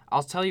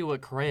 I'll tell you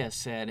what Correa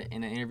said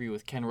in an interview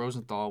with Ken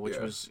Rosenthal, which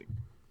was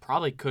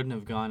probably couldn't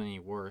have gone any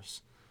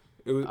worse.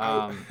 It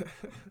was.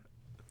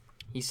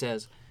 He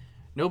says,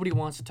 "Nobody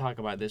wants to talk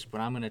about this,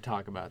 but I'm going to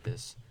talk about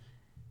this.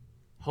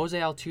 Jose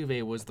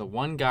Altuve was the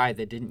one guy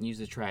that didn't use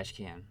the trash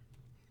can,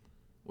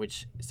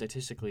 which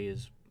statistically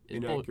is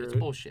it's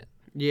bullshit.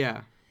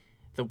 Yeah.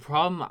 The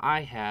problem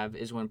I have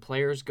is when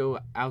players go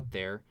out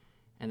there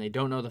and they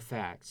don't know the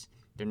facts.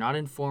 They're not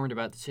informed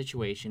about the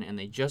situation, and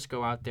they just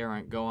go out there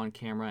and go on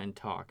camera and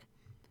talk.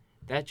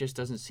 That just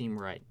doesn't seem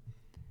right.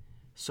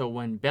 So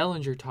when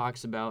Bellinger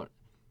talks about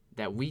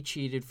that we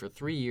cheated for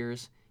 3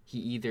 years, he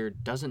either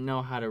doesn't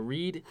know how to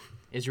read,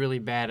 is really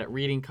bad at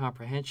reading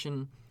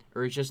comprehension,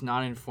 or is just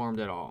not informed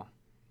at all.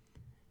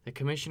 The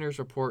commissioner's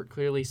report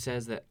clearly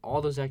says that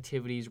all those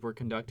activities were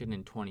conducted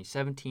in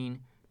 2017,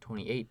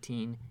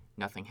 2018,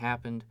 nothing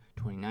happened,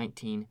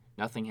 2019,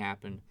 nothing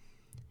happened.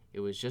 It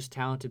was just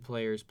talented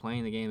players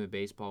playing the game of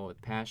baseball with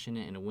passion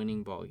and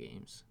winning ball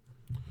games."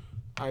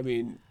 I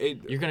mean,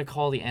 You're going to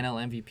call the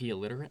NL MVP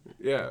illiterate?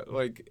 Yeah,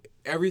 like,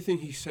 everything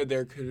he said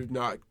there could have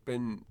not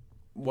been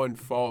one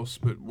false,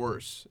 but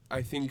worse.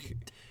 I think...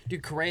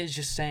 Dude, Correa's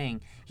just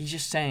saying,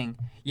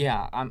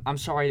 yeah, I'm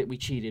sorry that we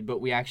cheated, but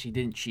we actually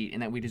didn't cheat,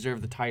 and that we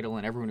deserve the title,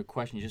 and everyone who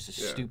questions just as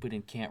stupid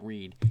and can't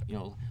read.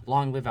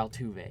 Long live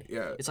Altuve.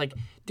 Yeah. It's like,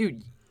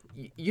 dude,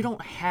 you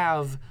don't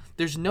have...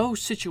 There's no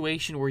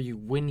situation where you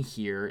win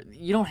here.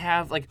 You don't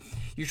have,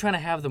 you're trying to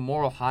have the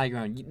moral high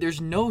ground.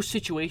 There's no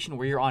situation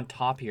where you're on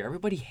top here.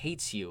 Everybody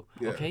hates you,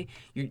 okay?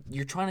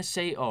 You're trying to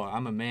say, oh,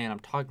 I'm a man, I'm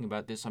talking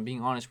about this, I'm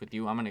being honest with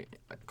you, I'm going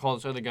to call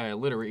this other guy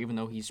illiterate even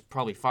though he's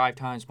probably 5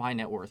 times my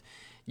net worth.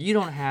 You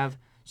don't have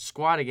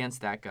squat against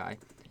that guy.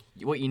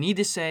 What you need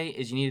to say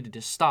is you need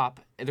to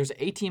stop. There's an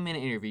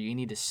 18-minute interview. You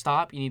need to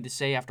stop. You need to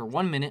say after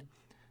 1 minute,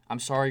 I'm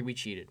sorry we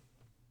cheated.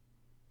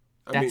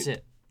 That's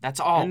it. That's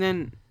all.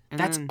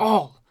 That's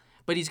all.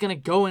 But he's going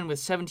to go in with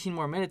 17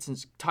 more minutes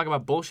and talk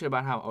about bullshit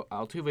about how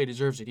Altuve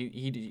deserves it.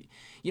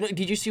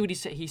 Did you see what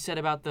he said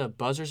about the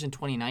buzzers in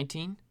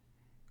 2019?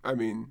 I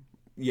mean,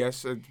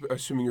 yes,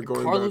 assuming you're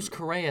going Carlos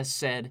Correa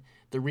said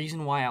the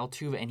reason why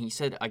Altuve, and he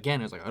said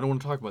again, I was like, I don't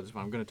want to talk about this, but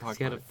I'm going to talk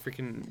about it.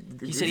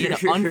 He said he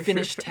had an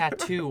unfinished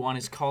tattoo on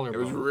his collarbone.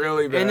 It was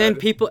really bad. And then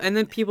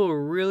people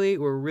were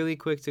really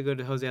quick to go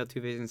to Jose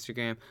Altuve's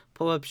Instagram,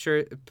 pull up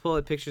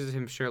pictures of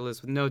him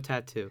shirtless with no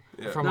tattoo.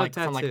 Yeah. From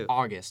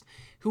August.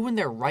 Who in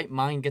their right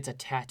mind gets a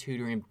tattoo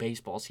during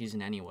baseball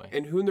season anyway?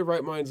 And who in their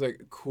right mind is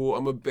like, cool,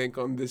 I'm going to bank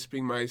on this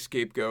being my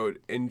scapegoat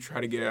and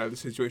try to get out of the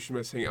situation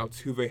by saying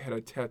Altuve had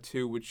a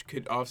tattoo, which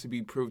could obviously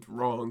be proved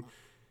wrong.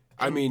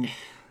 I mean,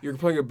 you're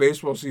playing a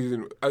baseball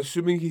season.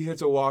 Assuming he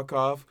hits a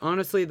walk-off,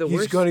 honestly,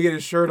 he's going to get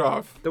his shirt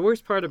off. The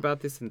worst part about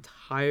this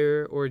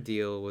entire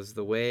ordeal was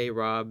the way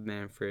Rob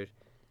Manfred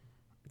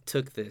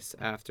took this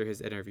after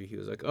his interview. He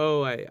was like,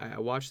 oh, I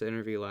watched the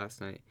interview last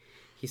night.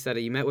 He said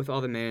he met with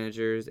all the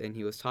managers, and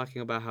he was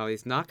talking about how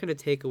he's not going to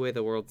take away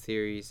the World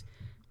Series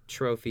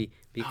trophy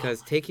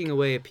because taking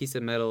away a piece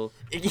of metal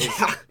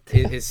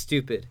is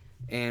stupid.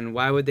 And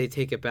why would they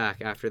take it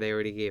back after they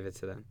already gave it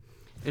to them?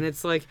 And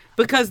it's like,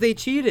 because they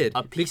cheated.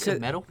 A piece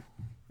of metal?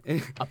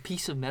 A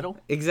piece of metal?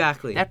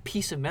 Exactly. That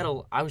piece of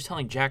metal, I was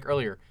telling Jack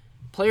earlier,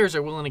 players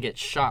are willing to get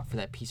shot for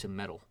that piece of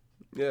metal.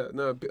 Yeah,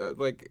 no,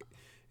 like,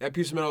 that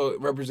piece of metal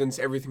represents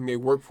everything they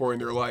work for in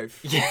their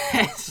life.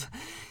 Yes.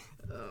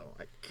 Oh,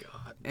 my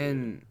God.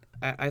 And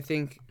I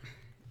think,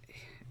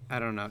 I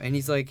don't know. And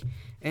he's like,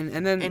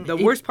 and then the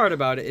worst part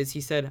about it is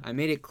he said, I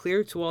made it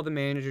clear to all the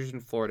managers in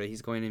Florida.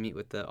 He's going to meet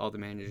with all the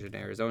managers in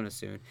Arizona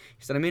soon.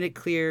 He said, I made it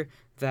clear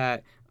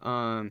that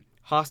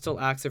Hostile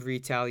acts of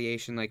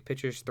retaliation, like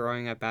pitchers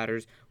throwing at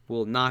batters,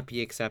 will not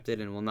be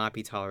accepted and will not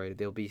be tolerated.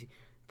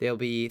 They'll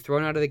be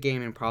thrown out of the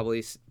game and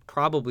probably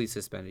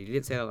suspended. He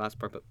didn't say that last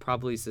part, but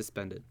probably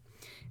suspended.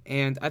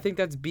 And I think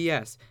that's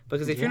BS,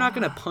 because if you're not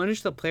going to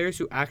punish the players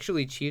who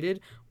actually cheated,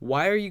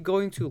 why are you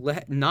going to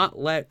not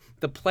let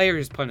the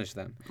players punish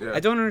them? Yeah. I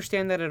don't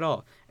understand that at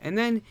all. And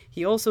then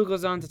he also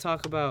goes on to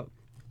talk about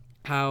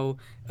how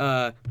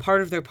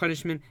part of their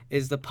punishment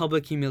is the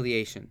public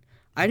humiliation.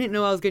 I didn't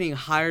know I was getting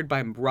hired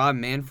by Rob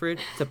Manfred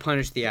to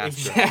punish the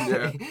Astros.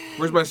 Yeah.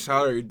 Where's my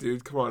salary,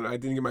 dude? Come on, I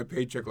didn't get my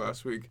paycheck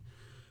last week.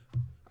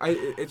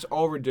 It's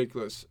all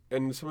ridiculous,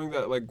 and something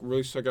that like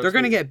really stuck out. They're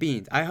gonna get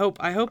beaned. I hope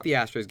the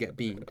Astros get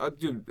beaned.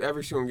 Dude,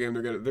 every single game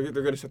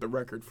they're gonna set the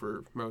record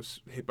for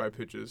most hit by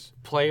pitches.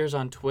 Players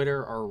on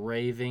Twitter are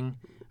raving.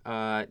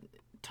 Tommy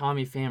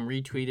Pham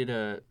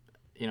retweeted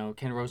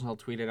Ken Rosenthal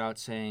tweeted out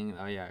saying,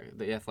 "Oh yeah,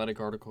 the Athletic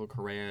article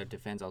Correa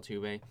defends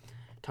Altuve."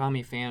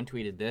 Tommy Pham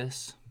tweeted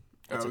this.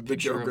 It's a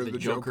picture of the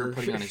Joker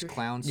putting on his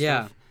clown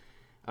stuff.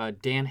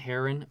 Dan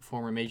Herron,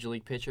 former Major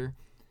League pitcher,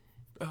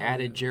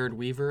 added Jared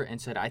Weaver and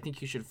said, "I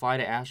think you should fly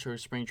to Astros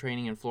spring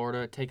training in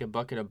Florida, take a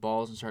bucket of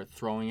balls, and start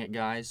throwing at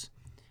guys."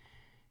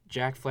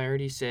 Jack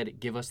Flaherty said,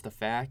 "Give us the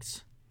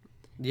facts."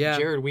 Yeah.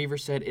 Jared Weaver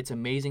said, "It's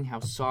amazing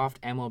how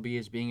soft MLB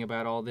is being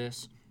about all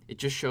this. It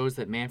just shows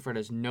that Manfred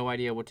has no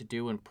idea what to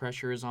do when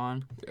pressure is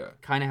on. Yeah.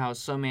 Kind of how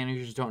some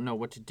managers don't know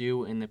what to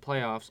do in the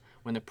playoffs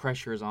when the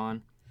pressure is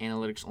on.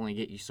 Analytics only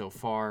get you so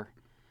far."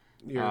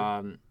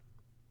 Yeah.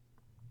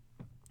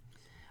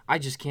 I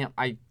just can't.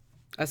 I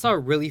saw a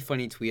really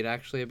funny tweet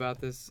actually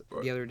about this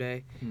the other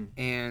day,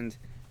 and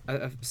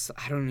I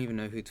don't even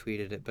know who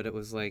tweeted it, but it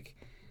was like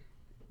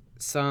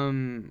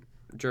some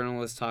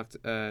journalist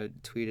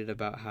tweeted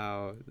about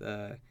how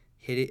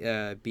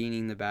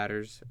beaning the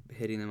batters,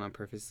 hitting them on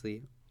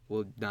purposely,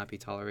 will not be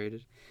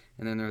tolerated.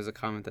 And then there was a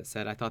comment that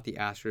said, "I thought the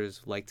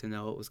Astros liked to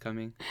know what was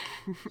coming."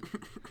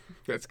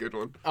 That's a good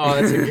one. Oh,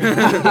 that's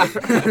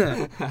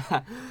a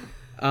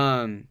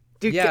good.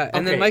 Dude, yeah,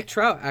 and then okay. Mike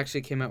Trout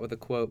actually came out with a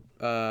quote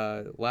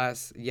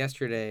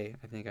yesterday.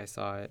 I think I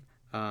saw it.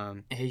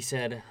 He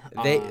said,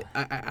 I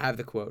have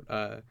the quote.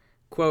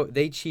 Quote,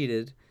 "They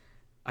cheated.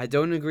 I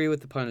don't agree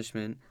with the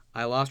punishment.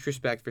 I lost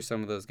respect for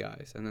some of those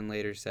guys." And then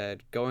later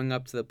said, "Going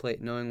up to the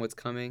plate, knowing what's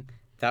coming,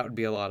 that would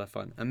be a lot of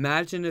fun."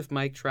 Imagine if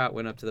Mike Trout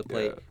went up to the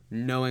plate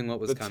knowing what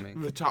was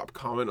coming. The top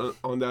comment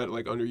on that,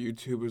 like under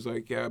YouTube, was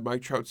like, "Yeah,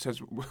 Mike Trout sets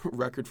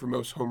record for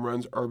most home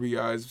runs,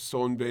 RBIs,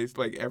 stolen base,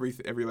 like every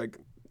like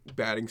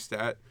batting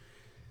stat."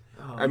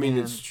 I mean,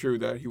 man. it's true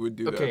that he would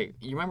do that. Okay,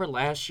 you remember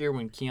last year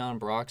when Keon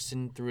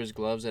Broxton threw his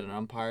gloves at an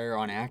umpire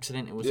on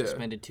accident and was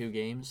suspended 2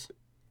 games?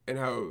 And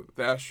how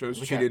the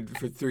Astros cheated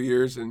for 3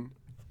 years and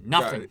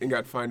Nothing.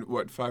 got fined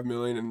 $5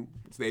 million, and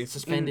they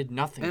Suspended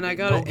nothing. And I no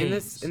got it.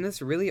 games. And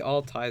this really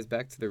all ties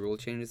back to the rule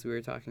changes we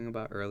were talking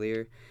about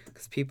earlier,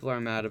 because people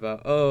are mad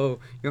about, "Oh,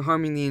 you're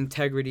harming the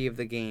integrity of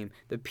the game,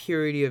 the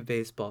purity of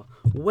baseball."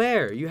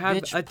 Where you have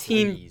Bitch, a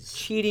team please.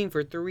 cheating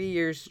for 3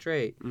 years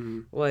straight,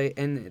 like,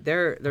 and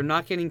they're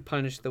not getting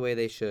punished the way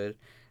they should.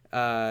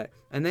 And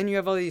then you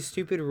have all these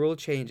stupid rule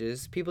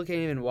changes. People can't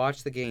even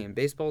watch the game.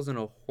 Baseball's in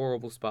a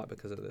horrible spot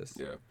because of this.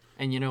 Yeah.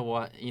 And you know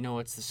what? You know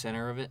what's the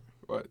center of it?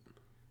 What?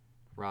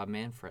 Rob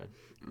Manfred.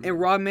 And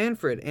Rob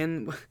Manfred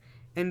and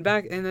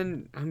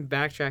then I'm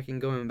backtracking,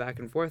 going back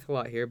and forth a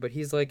lot here, but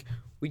he's like,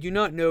 we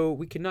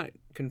cannot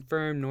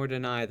confirm nor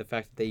deny the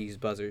fact that they use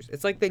buzzers.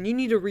 It's like, then you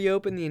need to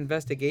reopen the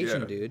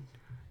investigation, dude.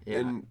 Yeah.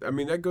 And I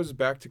mean, that goes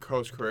back to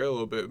Carlos Correa a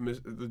little bit.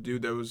 The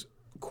dude that was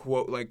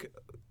quote like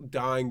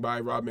dying by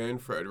Rob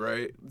Manfred,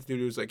 right? The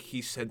dude was like,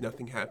 he said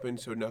nothing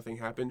happened, so nothing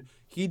happened.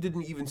 He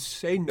didn't even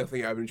say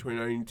nothing happened in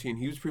 2019.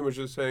 He was pretty much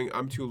just saying,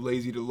 "I'm too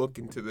lazy to look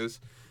into this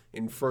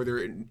and further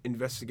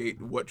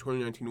investigate what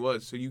 2019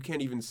 was." So you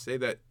can't even say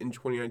that in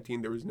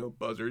 2019 there was no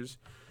buzzers,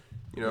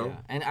 you know?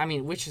 Yeah. And I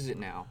mean, which is it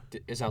now?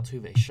 Is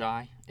Altuve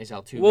shy? Is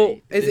Altuve? Well,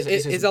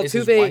 is his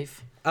Altuve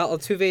wife?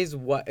 Altuve's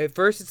what? At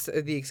first, it's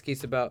the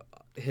excuse about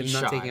him He's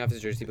not shy. taking off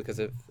his jersey because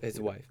of his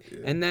wife, Yeah.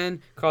 and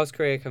then Carlos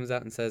Correa comes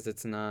out and says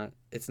it's not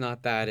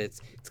that.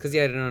 It's because he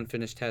had an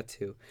unfinished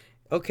tattoo.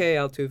 Okay,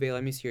 Altuve,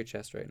 let me see your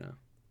chest right now.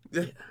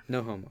 Yeah.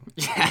 No homo.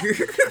 Yeah.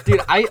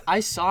 Dude, I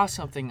saw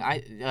something.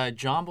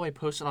 John Boy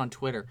posted on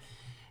Twitter.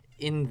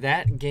 In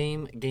that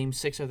game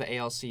 6 of the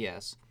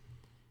ALCS,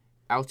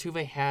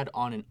 Altuve had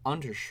on an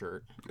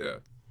undershirt Yeah.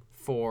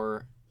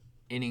 for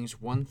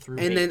innings 1 through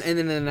 8. And then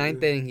in the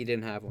 9th inning, he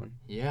didn't have one.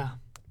 Yeah.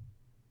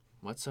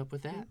 What's up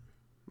with that?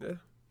 Yeah.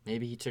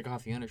 Maybe he took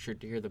off the undershirt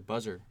to hear the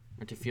buzzer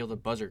or to feel the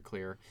buzzer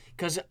clear.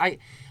 Because I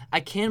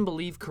can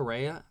believe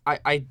Correa.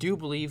 I do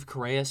believe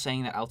Correa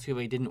saying that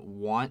Altuve didn't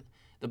want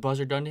the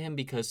buzzer done to him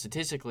because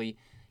statistically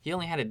he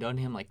only had it done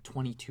to him like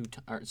 22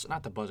 or it's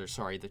not the buzzer,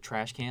 sorry, the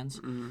trash cans.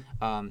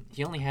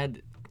 He only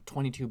had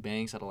 22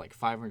 bangs out of like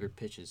 500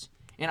 pitches.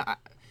 And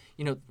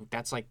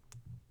that's like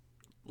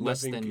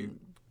less than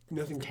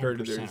Nothing compared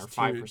to 10% theirs. or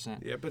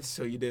 5%. Yeah, but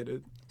still, you did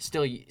it.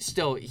 still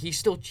he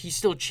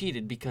still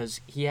cheated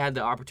because he had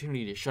the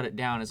opportunity to shut it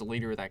down as a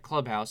leader of that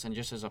clubhouse and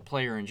just as a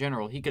player in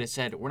general. He could have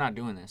said, "We're not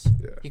doing this."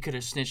 Yeah. He could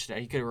have snitched it.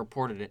 He could have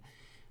reported it.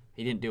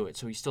 He didn't do it,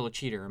 so he's still a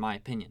cheater in my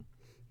opinion.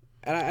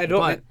 And I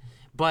don't.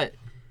 But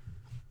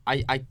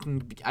I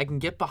can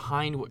get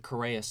behind what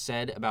Correa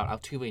said about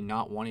Altuve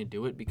not wanting to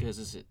do it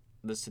because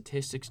the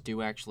statistics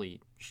do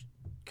actually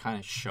kind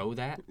of show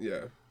that.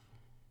 Yeah.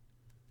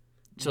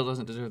 Still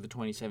doesn't deserve the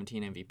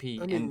 2017 MVP,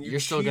 I mean, and you're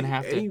still gonna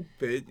have any to.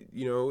 bit,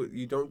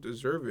 you don't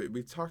deserve it.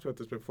 We've talked about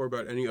this before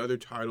about any other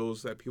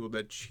titles that people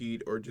that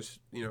cheat or just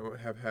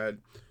have had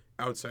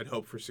outside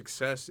help for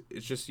success.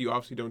 It's just you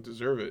obviously don't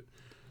deserve it.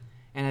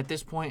 And at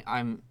this point,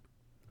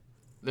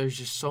 there's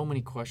just so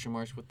many question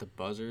marks with the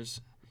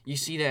buzzers. You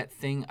see that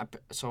thing?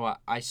 So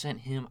I sent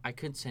him. I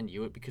couldn't send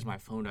you it because my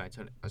phone died.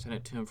 So I sent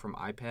it to him from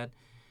iPad.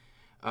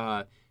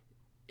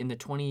 In the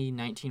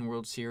 2019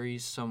 World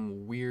Series,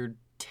 some weird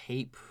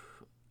tape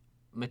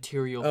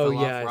material fell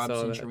off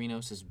Robinson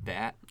Chirinos'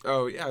 bat.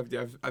 Oh yeah,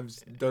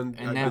 I've done.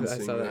 And I've that,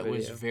 been that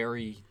was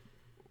very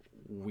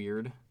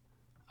weird.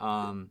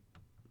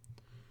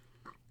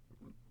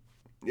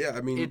 Yeah,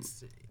 I mean,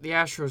 the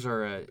Astros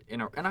are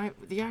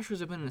the Astros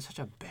have been in such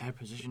a bad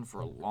position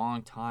for a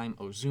long time.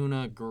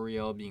 Ozuna,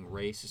 Gurriel being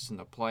racist in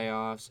the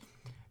playoffs,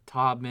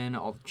 Taubman,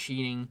 all the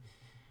cheating.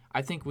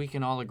 I think we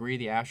can all agree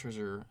the Astros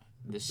are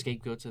the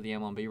scapegoats of the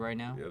MLB right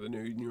now. Yeah, the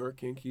New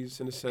York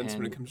Yankees in a sense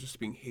when it comes to just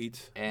being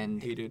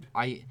hated.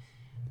 I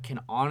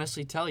can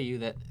honestly tell you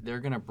that they're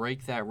gonna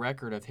break that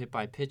record of hit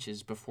by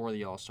pitches before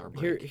the All-Star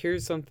break.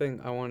 Here's something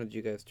I wanted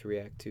you guys to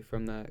react to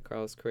from that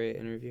Carlos Correa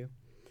interview.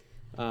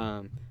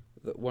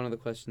 One of the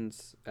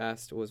questions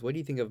asked was, "What do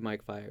you think of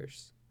Mike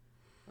Fiers?"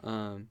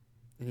 And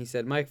he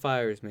said, "Mike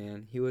Fiers,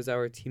 man, he was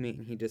our teammate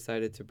and he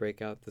decided to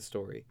break out the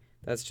story.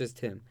 That's just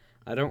him.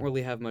 I don't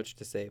really have much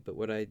to say, but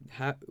what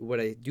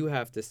I do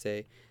have to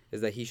say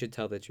is that he should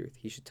tell the truth.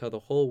 He should tell the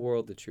whole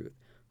world the truth.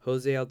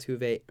 Jose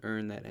Altuve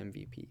earned that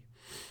MVP."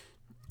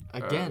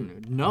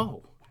 Again,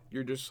 no.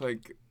 You're just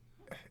like,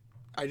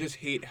 I just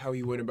hate how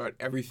he went about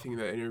everything in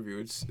that interview.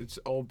 It's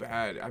all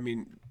bad. I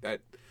mean,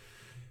 that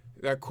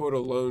quote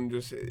alone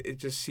just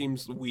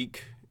seems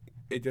weak.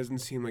 It doesn't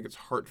seem like it's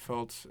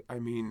heartfelt. I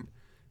mean,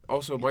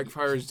 also Mike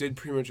Fiers did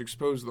pretty much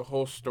expose the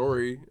whole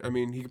story. I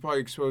mean, he could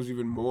probably expose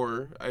even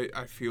more.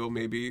 I feel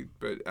maybe,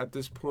 but at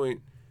this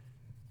point,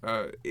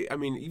 I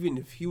mean, even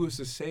if he was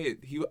to say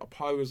it, he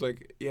probably was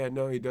like, "Yeah,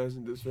 no, he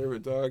doesn't deserve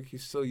it, dog. He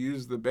still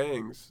used the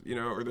bangs,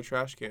 or the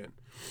trash can."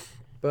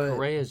 But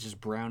Correa is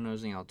just brown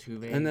nosing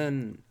Altuve. And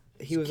then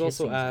he was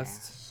also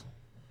asked.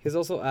 He was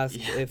also asked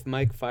if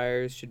Mike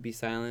Fiers should be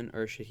silent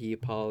or should he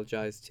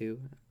apologize too,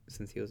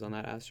 since he was on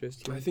that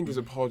Astros team. I think his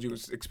apology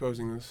was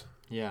exposing this.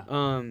 Yeah.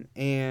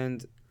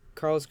 And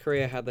Carlos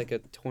Correa had like a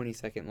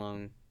 20-second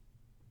long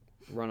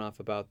runoff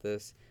about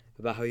this,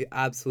 about how he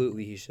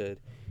should.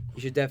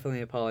 He should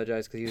definitely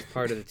apologize because he was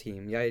part of the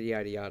team. Yada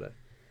yada yada.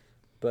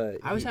 But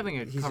I was having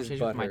a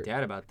conversation with my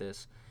dad about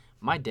this.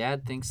 My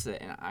dad thinks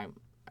that,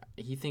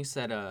 he thinks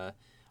that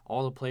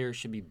all the players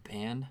should be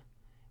banned.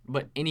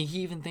 And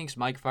he even thinks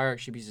Mike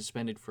Fiers should be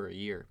suspended for a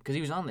year because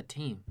he was on the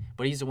team,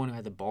 but he's the one who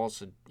had the balls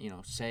to,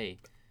 say.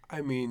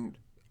 I mean,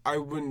 I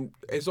wouldn't.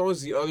 As long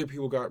as the other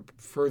people got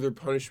further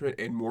punishment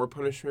and more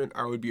punishment,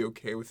 I would be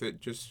okay with it.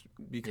 Just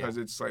because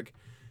it's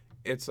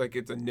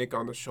a nick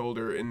on the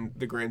shoulder in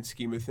the grand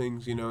scheme of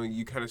things.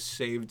 You kind of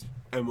saved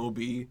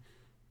MLB,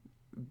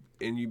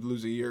 and you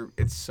lose a year.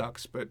 It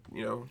sucks, but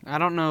I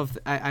don't know if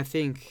I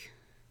think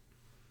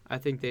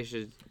they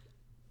should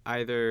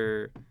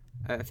either.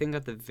 I think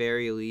at the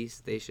very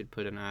least they should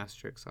put an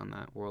asterisk on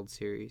that World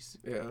Series.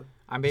 Yeah.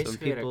 I'm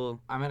basically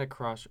I'm at a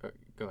cross.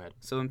 Go ahead.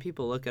 So when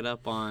people look it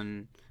up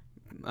on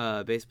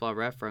Baseball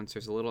Reference,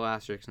 there's a little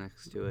asterisk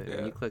next to it,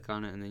 and you click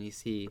on it, and then you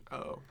see.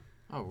 Oh,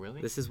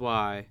 really? This is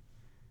why.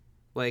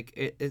 Like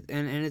and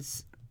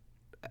it's.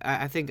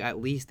 I think at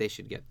least they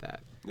should get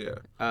that. Yeah.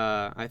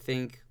 I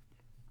think.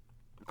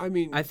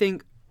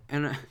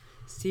 And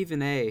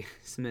Stephen A.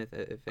 Smith.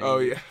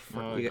 I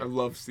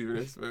love Stephen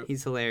A. Smith.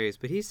 He's hilarious,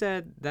 but he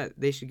said that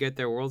they should get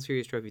their World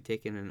Series trophy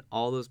taken, and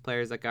all those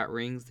players that got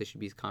rings, they should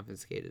be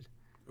confiscated.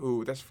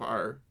 Ooh, that's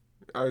fire!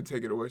 I would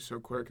take it away so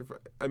quick.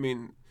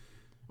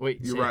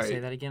 Wait, you're right. Say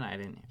that again. I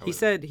didn't. He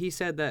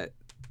said that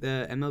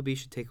the MLB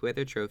should take away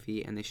their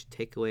trophy, and they should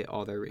take away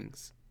all their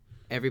rings.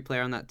 Every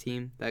player on that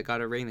team that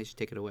got a ring, they should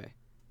take it away.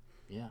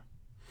 Yeah.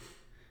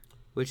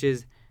 Which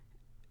is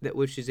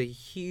a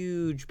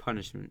huge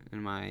punishment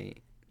in my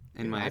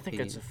opinion. I think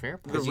that's a fair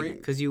point.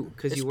 Because you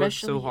work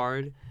so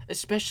hard.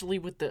 Especially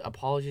with the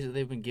apologies that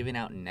they've been giving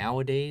out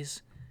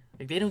nowadays.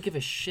 Like, they don't give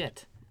a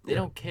shit. They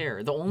don't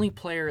care. The only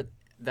player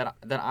that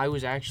I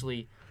was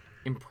actually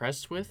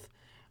impressed with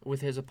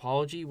his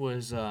apology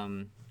was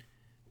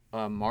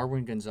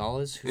Marwin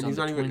Gonzalez, who's on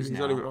the Twins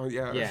now.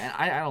 And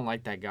I don't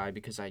like that guy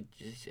because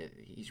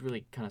he's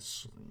really kind of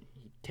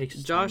takes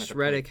his Josh time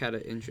Reddick had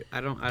an injury.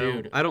 I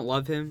don't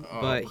love him,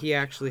 but he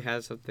actually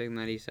has something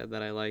that he said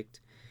that I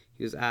liked.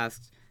 He was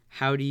asked,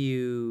 "How do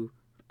you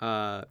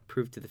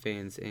prove to the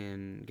fans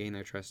and gain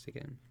their trust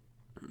again?"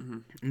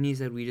 And he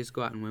said, we just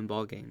go out and win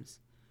ball games.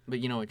 But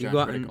you know what You Josh go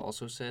out Reddick and-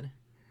 also said?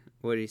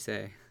 What did he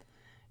say?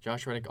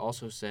 Josh Reddick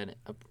also said,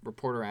 a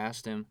reporter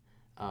asked him,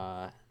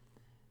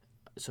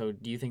 so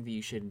do you think that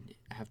you should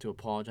have to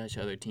apologize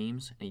to other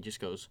teams? And he just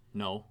goes,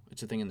 no,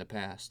 it's a thing in the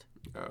past.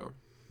 Oh,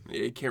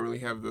 yeah, you can't really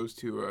have those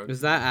two.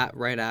 Was that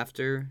right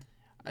after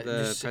the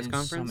Just press in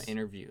conference? some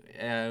interview.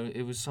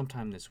 It was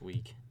sometime this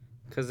week.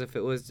 Because if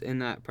it was in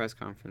that press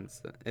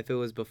conference, if it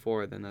was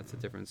before, then that's a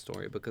different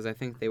story. Because I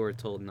think they were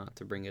told not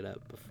to bring it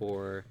up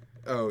before.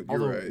 Oh, you're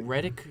Although right.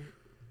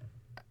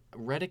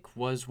 Reddick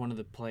was one of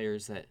the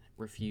players that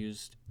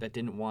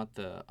didn't want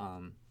the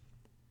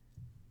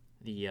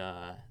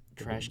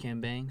trash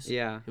can bangs.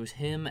 Yeah. It was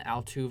him,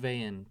 Altuve,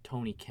 and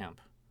Tony Kemp.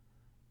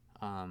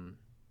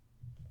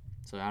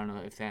 So I don't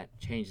know if that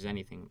changes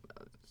anything.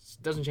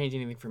 It doesn't change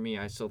anything for me.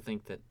 I still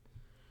think that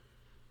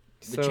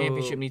the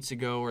championship needs to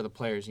go or the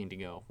players need to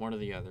go. One or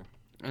the other.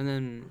 And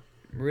then,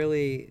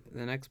 really,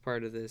 the next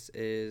part of this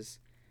is,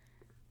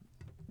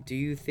 do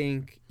you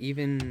think,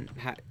 even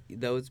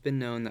though it's been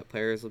known that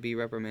players will be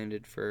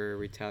reprimanded for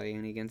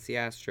retaliating against the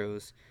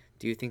Astros,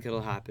 do you think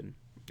it'll happen?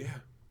 Yeah.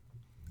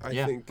 I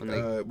Yeah. think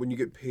when you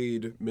get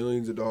paid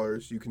millions of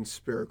dollars, you can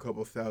spare a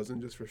couple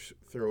thousand just for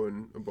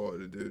throwing a ball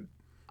at a dude.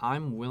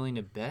 I'm willing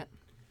to bet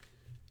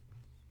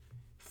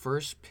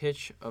first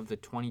pitch of the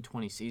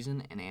 2020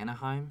 season in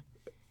Anaheim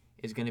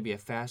is going to be a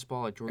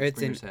fastball at George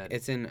Springer's head.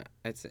 It's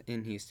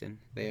in Houston.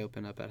 They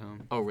open up at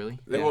home. Oh, really?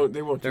 They Yeah.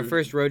 won't Their do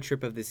first road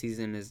trip of the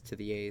season is to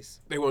the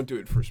A's. They won't do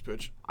it first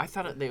pitch. I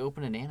thought they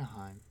opened in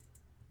Anaheim.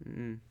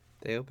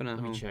 They open at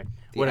Let home. me check.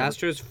 The Whatever.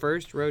 Astros'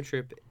 first road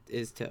trip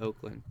is to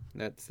Oakland.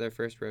 That's their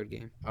first road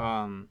game.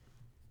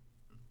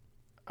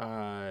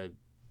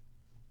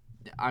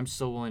 I'm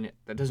still willing to,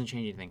 that doesn't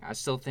change anything. I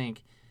still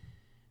think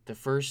the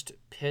first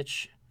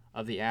pitch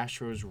of the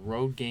Astros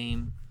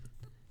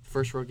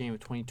first road game of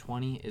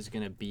 2020 is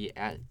going to be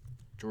at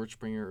George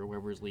Springer or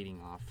whoever's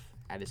leading off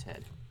at his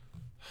head.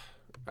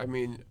 I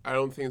mean, I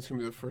don't think it's going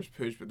to be the first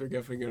pitch, but they're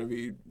definitely going to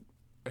be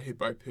a hit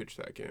by pitch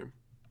that game.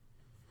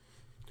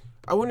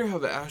 I wonder how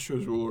the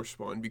Astros will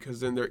respond, because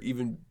then they're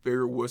even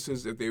bigger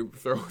wusses if they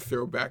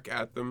throw back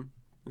at them.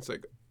 It's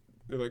like,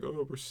 they're like,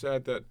 oh, we're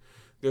sad that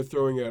they're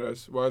throwing at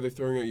us. Why are they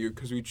throwing at you?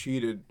 Because we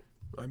cheated.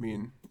 I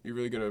mean, you're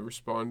really going to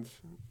respond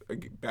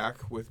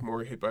back with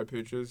more hit by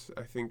pitches?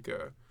 I think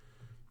they're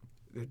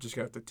just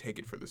going to have to take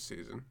it for the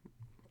season.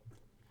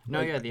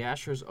 No, yeah, the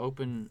Astros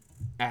open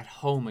at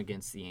home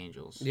against the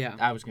Angels. Yeah.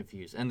 I was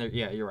confused. And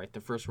you're right.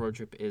 The first road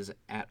trip is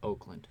at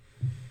Oakland.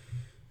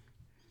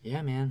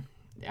 Yeah, man.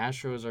 The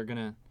Astros are going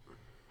to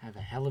have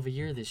a hell of a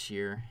year this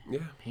year. Yeah.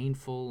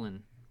 Painful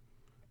and...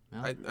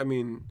 Well, I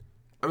mean,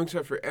 I'm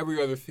excited for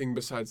every other thing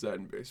besides that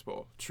in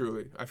baseball,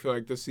 truly. I feel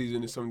like this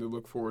season is something to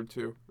look forward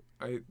to.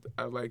 I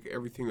like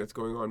everything that's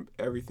going on,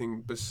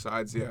 everything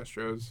besides the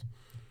Astros.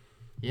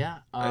 yeah.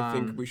 I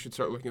think we should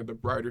start looking at the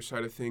brighter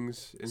side of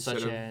things instead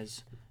such of...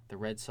 as the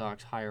Red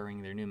Sox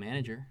hiring their new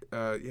manager,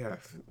 yeah.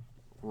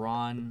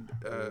 Ron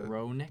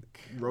Roenick.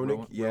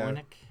 Roenick, yeah.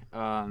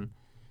 Roenick.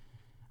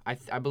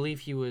 I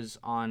believe he was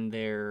on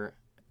their...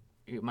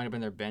 It might have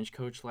been their bench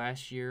coach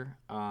last year,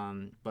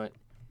 but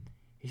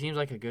he seems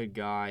like a good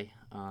guy.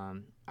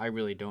 I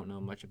really don't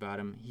know much about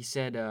him. He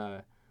said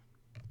there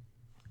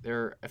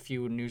are a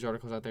few news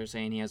articles out there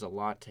saying he has a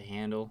lot to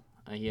handle.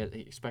 He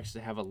expects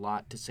to have a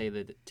lot to say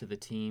to the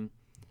team.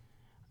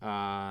 He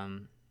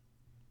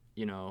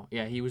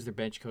was their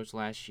bench coach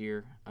last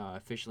year,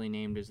 officially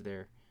named as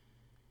their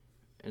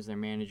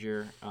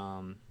manager.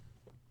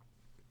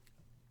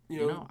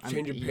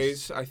 Change of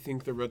pace. I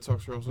think the Red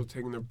Sox are also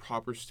taking the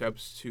proper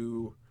steps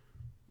to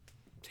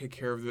take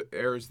care of the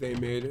errors they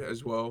made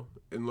as well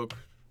and look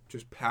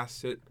just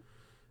past it.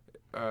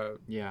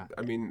 Yeah.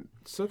 I mean,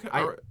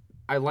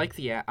 I like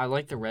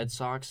the Red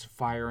Sox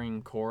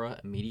firing Cora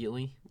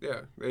immediately.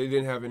 Yeah, they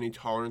didn't have any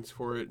tolerance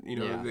for it.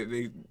 Yeah.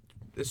 They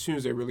as soon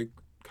as they really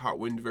caught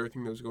wind of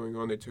everything that was going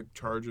on, they took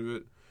charge of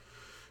it.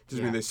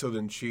 Doesn't mean they still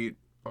didn't cheat.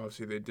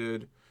 Obviously, they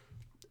did.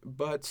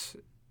 But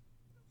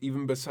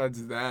even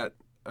besides that,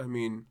 I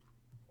mean,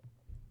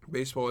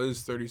 baseball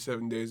is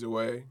 37 days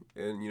away,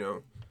 and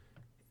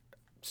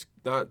it's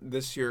not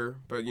this year,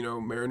 but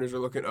Mariners are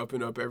looking up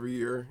and up every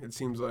year, it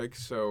seems like.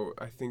 So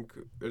I think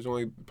there's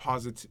only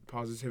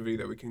positivity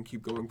that we can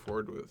keep going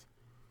forward with.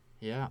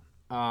 Yeah.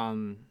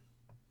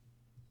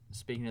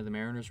 Speaking of the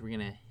Mariners, we're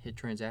gonna hit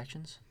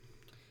transactions.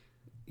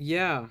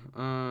 Yeah.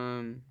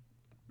 The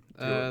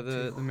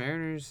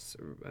Mariners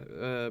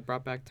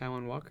brought back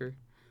Taijuan Walker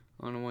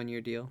on a 1-year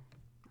deal.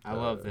 I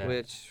love that.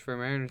 Which for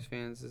Mariners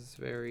fans is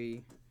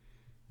very,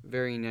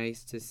 very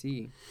nice to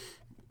see.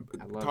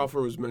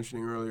 Coffer was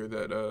mentioning earlier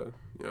that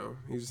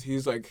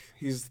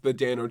he's the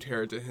Dan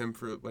O'Terra to him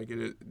for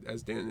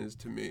as Dan is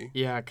to me.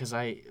 Yeah, because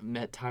I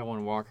met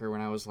Taijuan Walker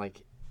when I was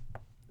like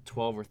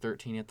 12 or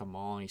 13 at the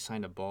mall, and he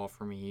signed a ball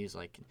for me. He's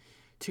like,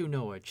 "To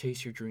Noah,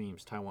 chase your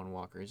dreams." Taijuan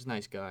Walker. He's a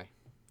nice guy.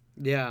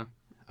 Yeah.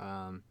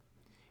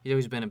 He's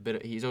always been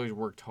he's always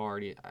worked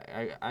hard.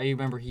 I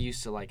remember he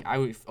used to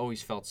I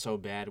always felt so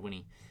bad when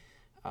he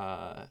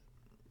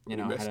you When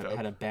he know, messed up.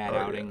 had a bad Oh,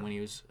 outing yeah. when he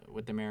was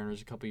with the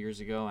Mariners a couple years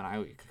ago,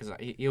 and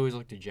he always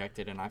looked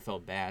dejected, and I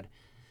felt bad.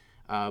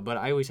 But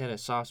I always had a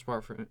soft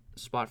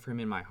spot for him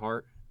in my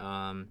heart.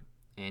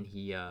 And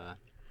he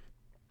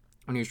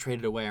when he was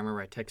traded away, I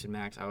remember I texted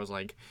Max. I was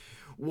like,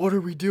 "What are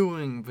we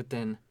doing?" But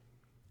then,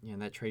 yeah,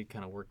 that trade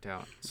kind of worked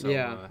out. So,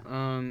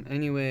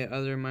 Anyway,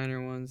 other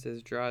minor ones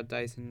is Gerard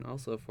Dyson,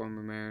 also a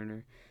former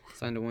Mariner,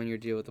 signed a 1-year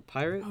deal with the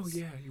Pirates. Oh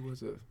yeah, he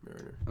was a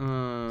Mariner.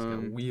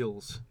 he's got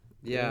wheels.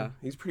 Yeah.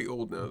 He's pretty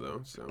old now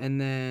though. So.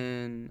 And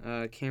then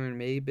Cameron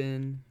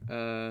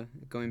Maybin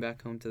going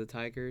back home to the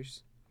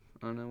Tigers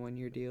on a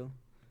 1-year deal.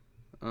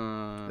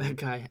 That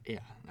guy, yeah,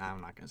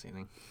 I'm not gonna say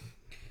anything.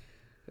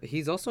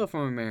 He's also a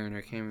former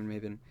Mariner, Cameron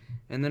Maybin.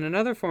 And then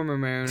another former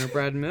Mariner,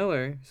 Brad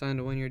Miller, signed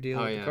a 1-year deal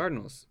with the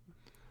Cardinals.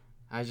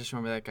 I just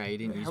remember that guy. He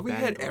didn't use Have we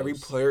batting had every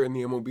gloves. player in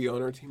the MLB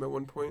on our team at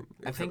one point?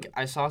 I think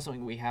I saw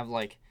something. We have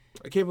like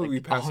I can't believe we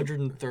passed.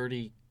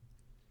 130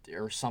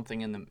 or something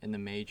in the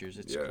majors.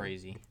 It's Yeah.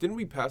 crazy. Didn't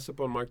we pass up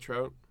on Mike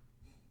Trout?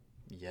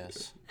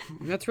 Yes.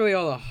 And that's really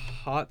all the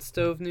hot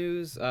stove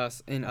news.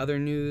 In other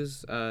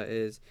news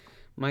is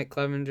Mike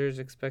Clevenger's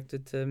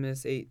expected to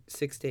miss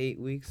 6 to 8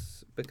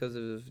 weeks because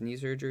of knee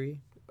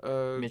surgery.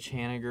 Mitch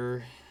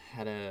Haniger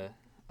had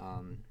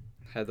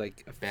Had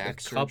like a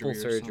back couple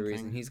surgery or surgeries, something.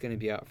 and he's going to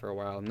be out for a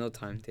while. No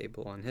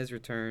timetable on his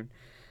return.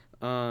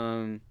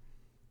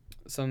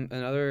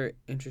 Another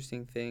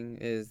interesting thing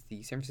is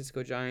the San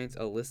Francisco Giants'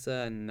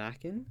 Alyssa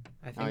Nakin,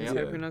 I think is how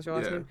you pronounce her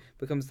last name,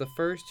 becomes the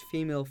first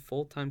female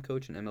full-time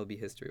coach in MLB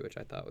history, which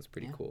I thought was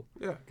pretty cool.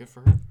 Yeah. good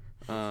for her.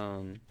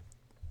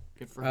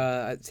 Good for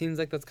her. It seems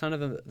like that's kind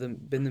of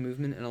been the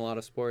movement in a lot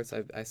of sports.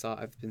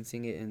 I've been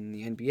seeing it in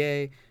the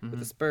NBA with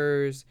the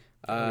Spurs.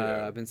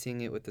 I've been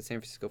seeing it with the San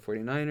Francisco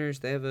 49ers.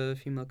 They have a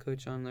female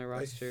coach on their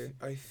roster.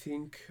 I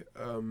think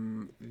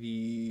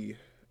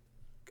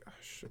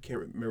I can't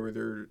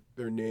remember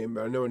their name,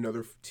 but I know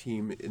another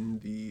team in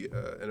the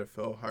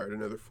NFL hired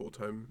another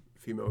full-time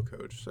female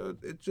coach. So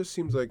it just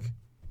seems like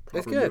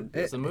It's good.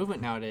 It's the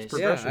movement nowadays.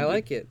 Yeah, I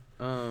like it.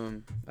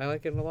 I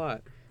like it a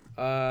lot.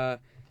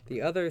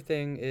 The other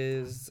thing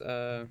is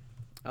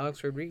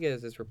Alex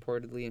Rodriguez is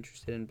reportedly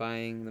interested in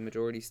buying the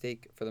majority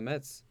stake for the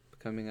Mets,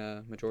 becoming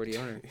a majority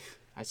owner.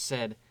 I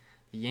said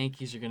the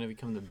Yankees are going to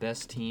become the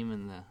best team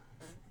in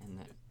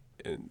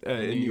in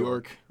New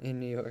York. In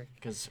New York.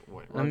 Because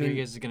what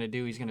Rodriguez is going to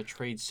do, he's going to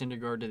trade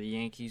Syndergaard to the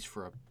Yankees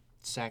for a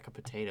sack of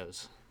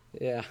potatoes.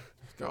 Yeah.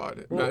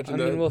 God, Well, imagine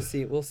that. we'll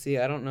see. We'll see.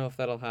 I don't know if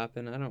that'll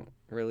happen. I don't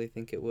really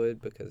think it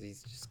would because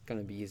he's just going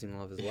to be using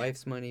all of his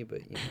wife's money.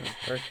 But,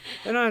 or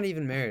they're not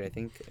even married. I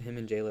think him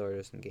and J-Lo are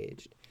just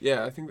engaged.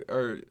 Yeah,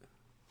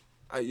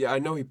 I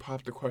know he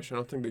popped the question. I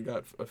don't think they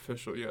got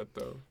official yet,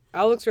 though.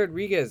 Alex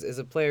Rodriguez is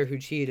a player who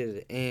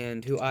cheated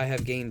and who I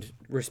have gained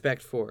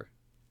respect for.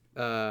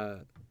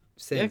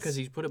 Since. Yeah, because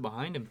he's put it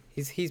behind him.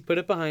 He's put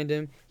it behind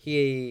him.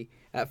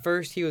 At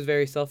first he was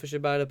very selfish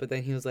about it, but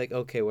then he was like,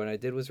 okay, what I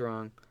did was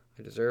wrong.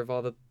 I deserve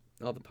all the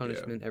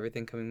punishment,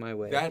 everything coming my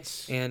way.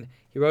 And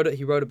he wrote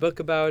a book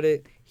about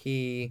it.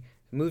 He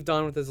moved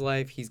on with his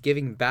life. He's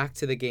giving back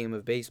to the game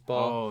of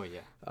baseball. Oh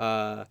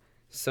yeah.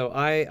 So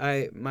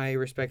my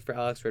respect for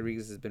Alex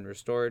Rodriguez has been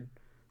restored.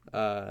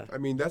 I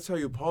mean, that's how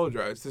you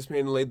apologize. This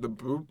man laid the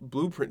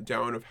blueprint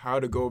down of how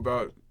to go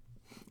about,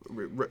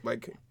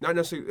 not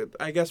necessarily,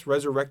 I guess,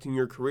 resurrecting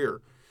your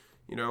career.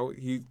 You know,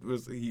 he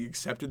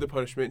accepted the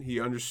punishment. He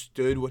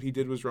understood what he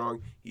did was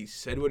wrong. He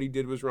said what he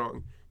did was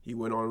wrong. He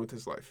went on with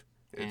his life.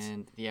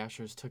 And the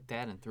Astros took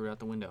that and threw it out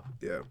the window.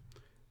 Yeah.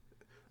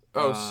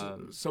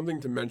 Oh, something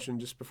to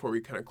mention just before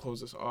we kind of close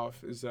this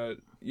off is that,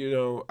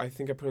 I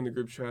think I put in the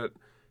group chat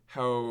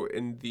how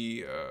in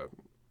the,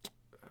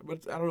 I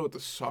don't know what the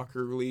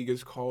soccer league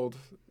is called.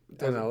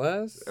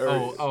 MLS?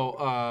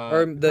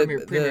 Or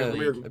the Premier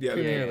League.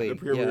 Premier League. The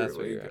Premier that's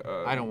what League. you're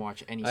at. I don't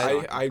watch any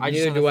soccer.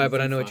 Neither do I,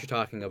 but I know what you're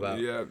talking about.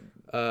 Yeah.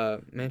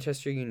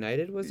 Manchester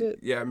United, was it?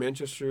 Yeah,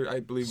 Manchester, I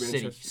believe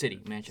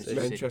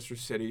Manchester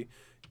City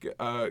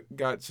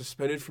got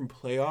suspended from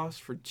playoffs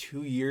for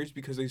 2 years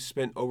because they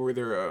spent over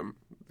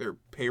their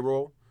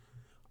payroll.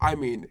 I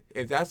mean,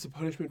 if that's the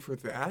punishment for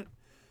that,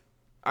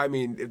 I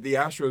mean, if the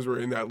Astros were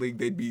in that league,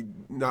 they'd be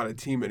not a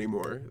team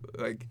anymore.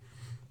 Like,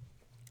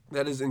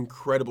 that is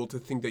incredible to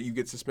think that you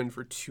get suspended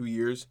for 2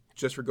 years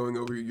just for going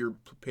over your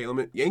pay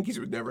limit. Yankees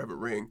would never have a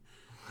ring.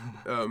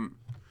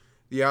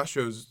 The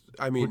Astros,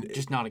 I mean, would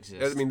just not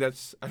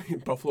exist.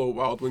 Buffalo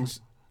Wild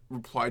Wings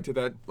replied to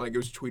that, like it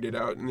was tweeted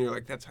out, and they're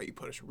like, that's how you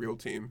punish a real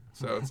team.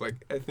 So it's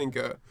like, I think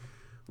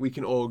we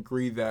can all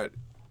agree that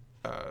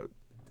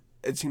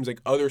it seems like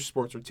other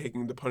sports are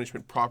taking the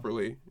punishment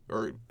properly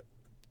or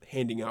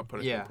handing out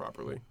punishment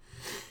properly.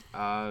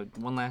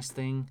 One last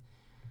thing,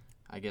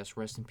 I guess,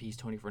 rest in peace,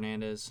 Tony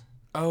Fernandez.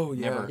 Oh,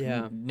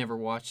 yeah. Never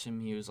watched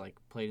him. He was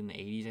played in the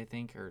 80s, I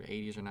think, or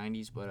 80s or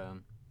 90s, but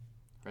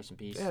rest in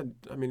peace. Yeah,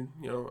 I mean,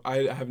 I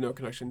have no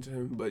connection to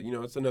him, but,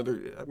 it's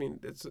another, I mean,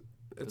 it's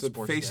a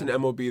face in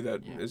MLB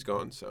that is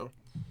gone, so.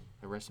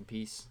 Rest in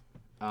peace.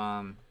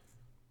 That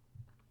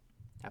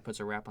puts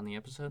a wrap on the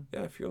episode.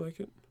 Yeah, I feel like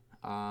it.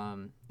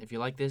 If you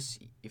like this,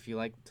 if you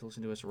like to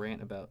listen to us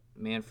rant about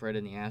Manfred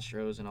and the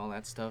Astros and all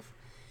that stuff,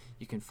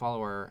 you can follow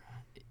our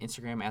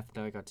Instagram at the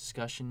Dugout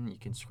Discussion. You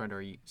can subscribe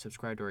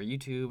to our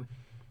YouTube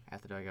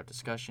at the Dugout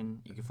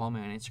Discussion. You can follow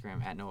me on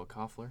Instagram at Noah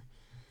Koffler.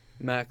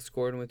 Max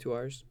Gordon with 2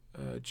 R's.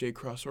 Jay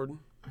Crossorden.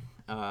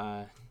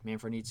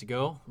 Manfred needs to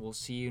go. We'll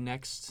see you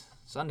next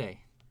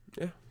Sunday.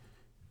 Yeah.